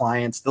all their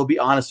clients. They'll be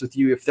honest with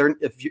you. If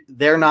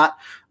they're not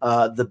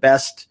the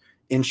best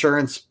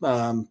insurance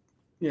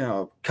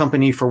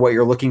company for what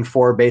you're looking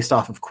for based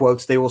off of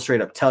quotes, they will straight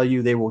up tell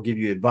you. They will give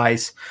you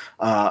advice.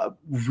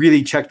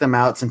 Really check them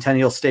out.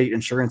 Centennial State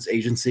Insurance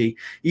Agency.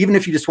 Even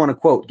if you just want to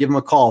quote, give them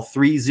a call,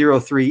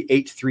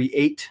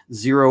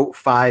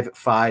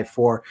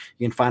 303-838-0554.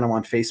 You can find them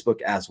on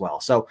Facebook as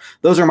well. So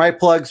those are my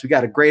plugs. We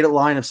got a great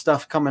line of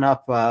stuff coming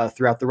up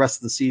throughout the rest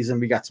of the season.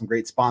 We got some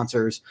great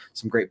sponsors,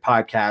 some great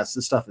podcasts.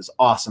 This stuff is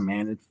awesome,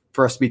 man.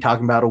 For us to be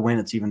talking about a win,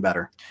 it's even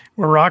better.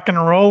 We're rocking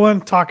and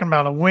rolling, talking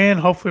about a win.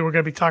 Hopefully we're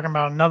going to be talking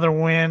about another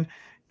win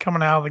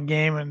coming out of the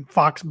game in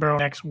Foxborough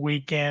next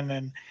weekend.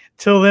 And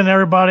until then,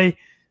 everybody,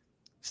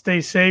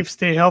 stay safe,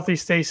 stay healthy,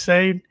 stay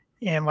safe.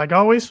 And like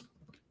always,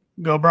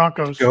 go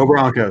Broncos. Go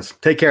Broncos.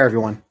 Take care,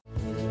 everyone.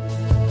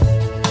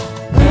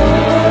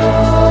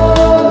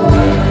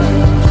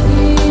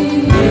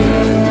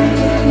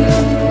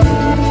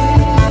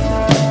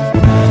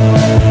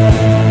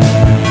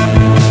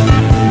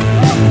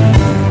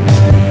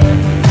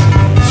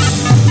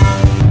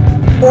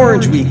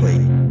 Orange Weekly,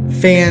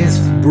 fans,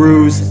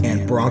 brews,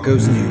 and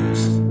Broncos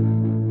news.